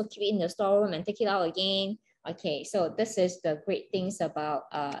and also keep it in the storeroom and take it out again. Okay, so this is the great things about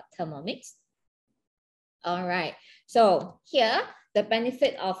Thermomix. All right, so here the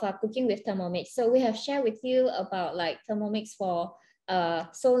benefit of cooking with Thermomix. So we have shared with you about like Thermomix for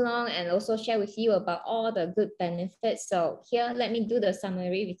so long, and also share with you about all the good benefits. So here, let me do the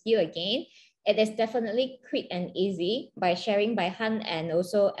summary with you again. It is definitely quick and easy by sharing by Han and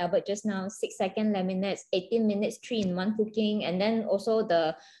also Albert just now, 6-second laminates, 18 minutes, 3-in-1 cooking, and then also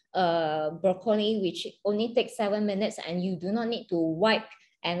the broccoli, which only takes 7 minutes, and you do not need to wipe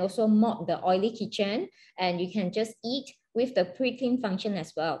and also mop the oily kitchen, and you can just eat with the pre-clean function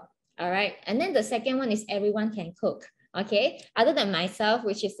as well. All right, and then the second one is everyone can cook. Okay, other than myself,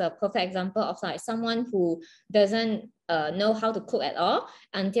 which is a perfect example of like someone who doesn't know how to cook at all,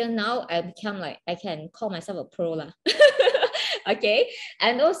 until now I become like, I can call myself a pro lah. Okay,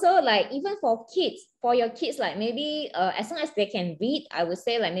 and also like even for kids, for your kids, like maybe as long as they can read, I would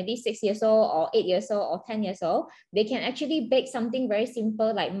say like maybe 6 years old or 8 years old or 10 years old, they can actually bake something very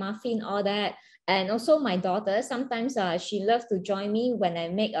simple like muffin, all that. And also my daughter, sometimes she loves to join me when I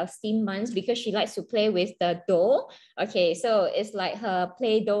make a steamed buns because she likes to play with the dough. Okay, so it's like her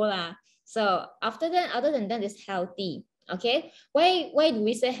play dough lah. So after that, other than that, it's healthy. Okay, why do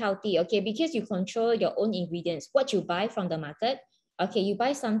we say healthy? Okay, because you control your own ingredients, what you buy from the market. Okay, you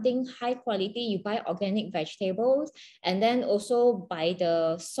buy something high quality, you buy organic vegetables, and then also buy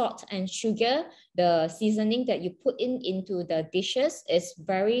the salt and sugar, the seasoning that you put into the dishes is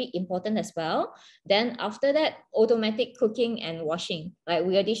very important as well. Then after that, automatic cooking and washing, like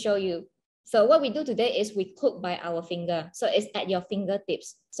we already show you. So what we do today is we cook by our finger. So it's at your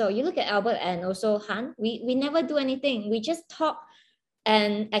fingertips. So you look at Albert and also Han, we never do anything. We just talk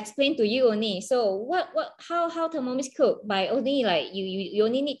and explain to you only. So how Thermomix cook? By only like you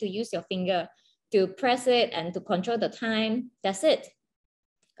only need to use your finger to press it and to control the time. That's it.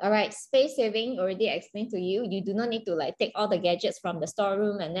 All right, space saving already explained to you. You do not need to like take all the gadgets from the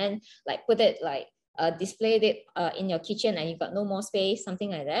storeroom and then like put it like display it in your kitchen and you got no more space,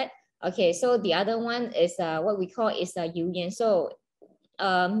 something like that. Okay, so the other one is what we call is Yuyan. So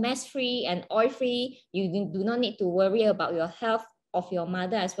mess-free and oil-free, you do not need to worry about your health of your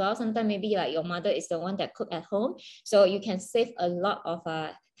mother as well. Sometimes maybe like your mother is the one that cook at home. So you can save a lot of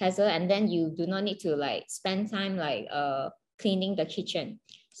hassle and then you do not need to like spend time like cleaning the kitchen.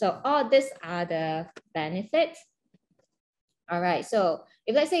 So all these are the benefits. All right, so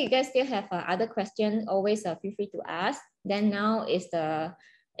if let's say you guys still have other questions, always feel free to ask. Then now is the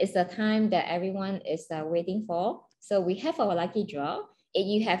time that everyone is waiting for. So we have our lucky draw. If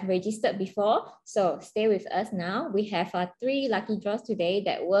you have registered before, so stay with us now. We have 3 lucky draws today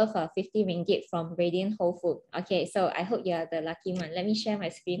that worth 50 ringgit from Radiant Whole Food. Okay, so I hope you are the lucky one. Let me share my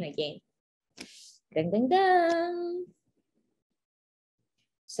screen again. Dun, dun, dun.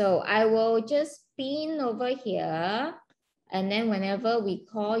 So I will just pin over here. And then whenever we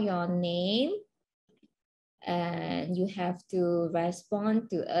call your name, and you have to respond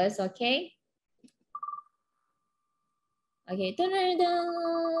to us, okay? Okay, dun, dun,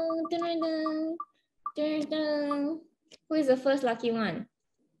 dun, dun, dun, dun, dun. Who is the first lucky one?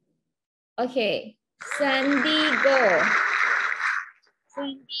 Okay, Sandy Go.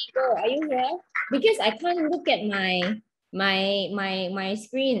 Sandy Go, are you here? Because I can't look at my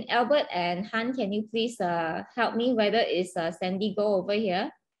screen. Albert and Han, can you please help me whether it's Sandy Go over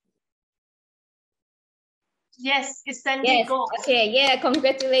here? Yes, it's Sandy Go. Okay, yeah,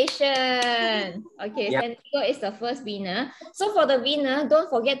 congratulations. Okay, Sandy Go is the first winner. So for the winner, don't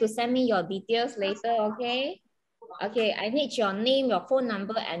forget to send me your details later, okay? Okay, I need your name, your phone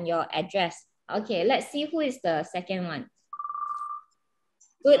number, and your address. Okay, let's see who is the second one.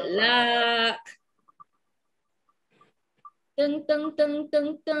 Good luck. Dun, dun, dun,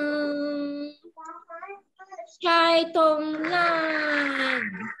 dun, dun. Chai Tong Lan.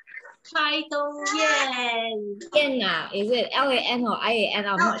 Chai Dong Yan. Yan, is it L-A-N or I-A-N?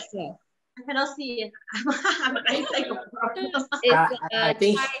 I'm not sure. I cannot see it. I'm eyesight problem.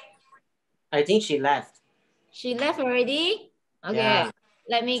 I think she left. She left already? Okay. Yeah.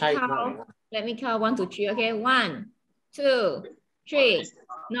 Let me count. Let me count 1, 2, 3. Okay. 1, 2, 3.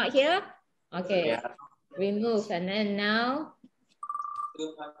 Not here? Okay. Yeah. Remove. And then now,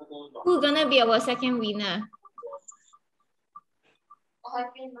 who's gonna be our second winner?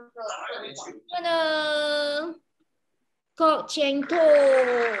 Hello. Kok Cheng To.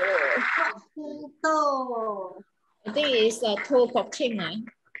 I think it's To Kok Cheng,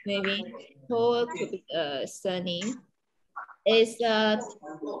 maybe. To could be a surname. Is To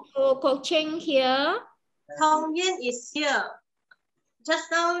Kok Cheng here? Tong Yan is here. Just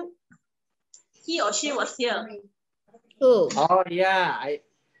now, he or she was here. Who? Oh yeah,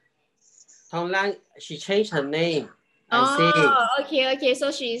 Tong Lan, she changed her name. I see. Okay.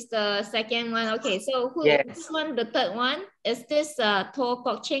 So she's the second one. Okay, so who? Yes. This one, the third one, is this To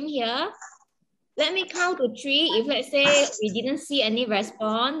Kok Cheng here? Let me count to 3. If let's say we didn't see any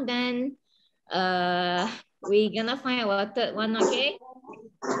response, then we're gonna find our third one. Okay.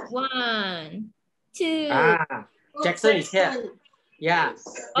 1, 2. Jackson is here. Yeah.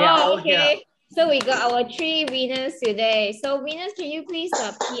 Okay. Here. So we got our 3 winners today. So winners, can you please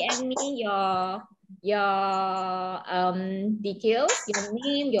PM me your details, your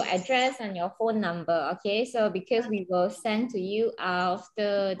name, your address, and your phone number. Okay. So because we will send to you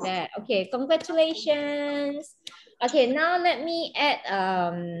after that. Okay. Congratulations. Okay, now let me add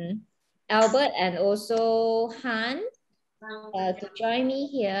Albert and also Han to join me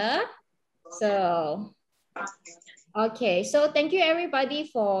here. So, okay, so thank you everybody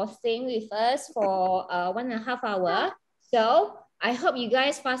for staying with us for 1.5 hours. So I hope you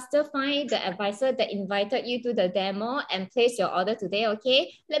guys faster find the advisor that invited you to the demo and place your order today,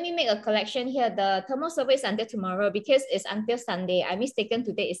 okay? Let me make a collection here. The thermal survey is until tomorrow because it's until Sunday. I mistaken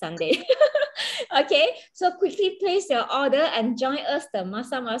today is Sunday. Okay, so quickly place your order and join us the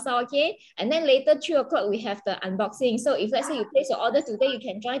masa, okay? And then later 3 o'clock we have the unboxing. So if let's say you place your order today, you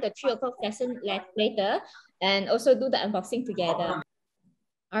can join the 3 o'clock session later and also do the unboxing together.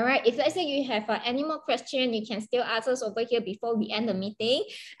 All right, if let's say you have any more question, you can still ask us over here before we end the meeting,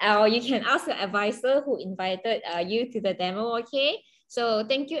 or you can ask the advisor who invited you to the demo, okay? So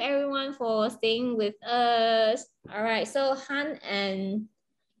thank you everyone for staying with us. All right, so Han and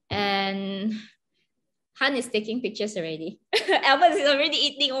Han is taking pictures already. Albert is already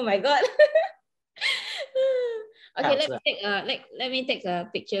eating, oh my God. Okay, let me take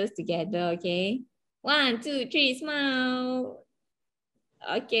pictures together, okay? 1, 2, 3, smile.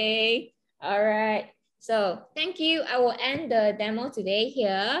 Okay, all right. So thank you. I will end the demo today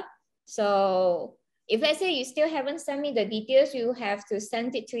here. So if let's say you still haven't sent me the details, you have to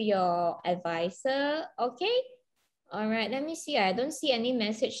send it to your advisor. Okay. All right. Let me see. I don't see any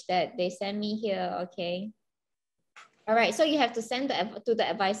message that they sent me here. Okay. All right. So you have to send to the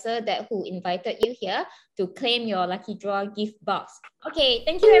advisor that who invited you here to claim your lucky draw gift box. Okay.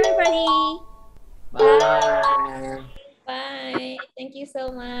 Thank you, everybody. Bye. Bye. Thank you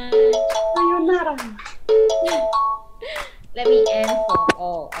so much. Sayonara. Let me end for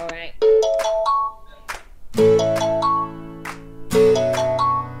all. All right.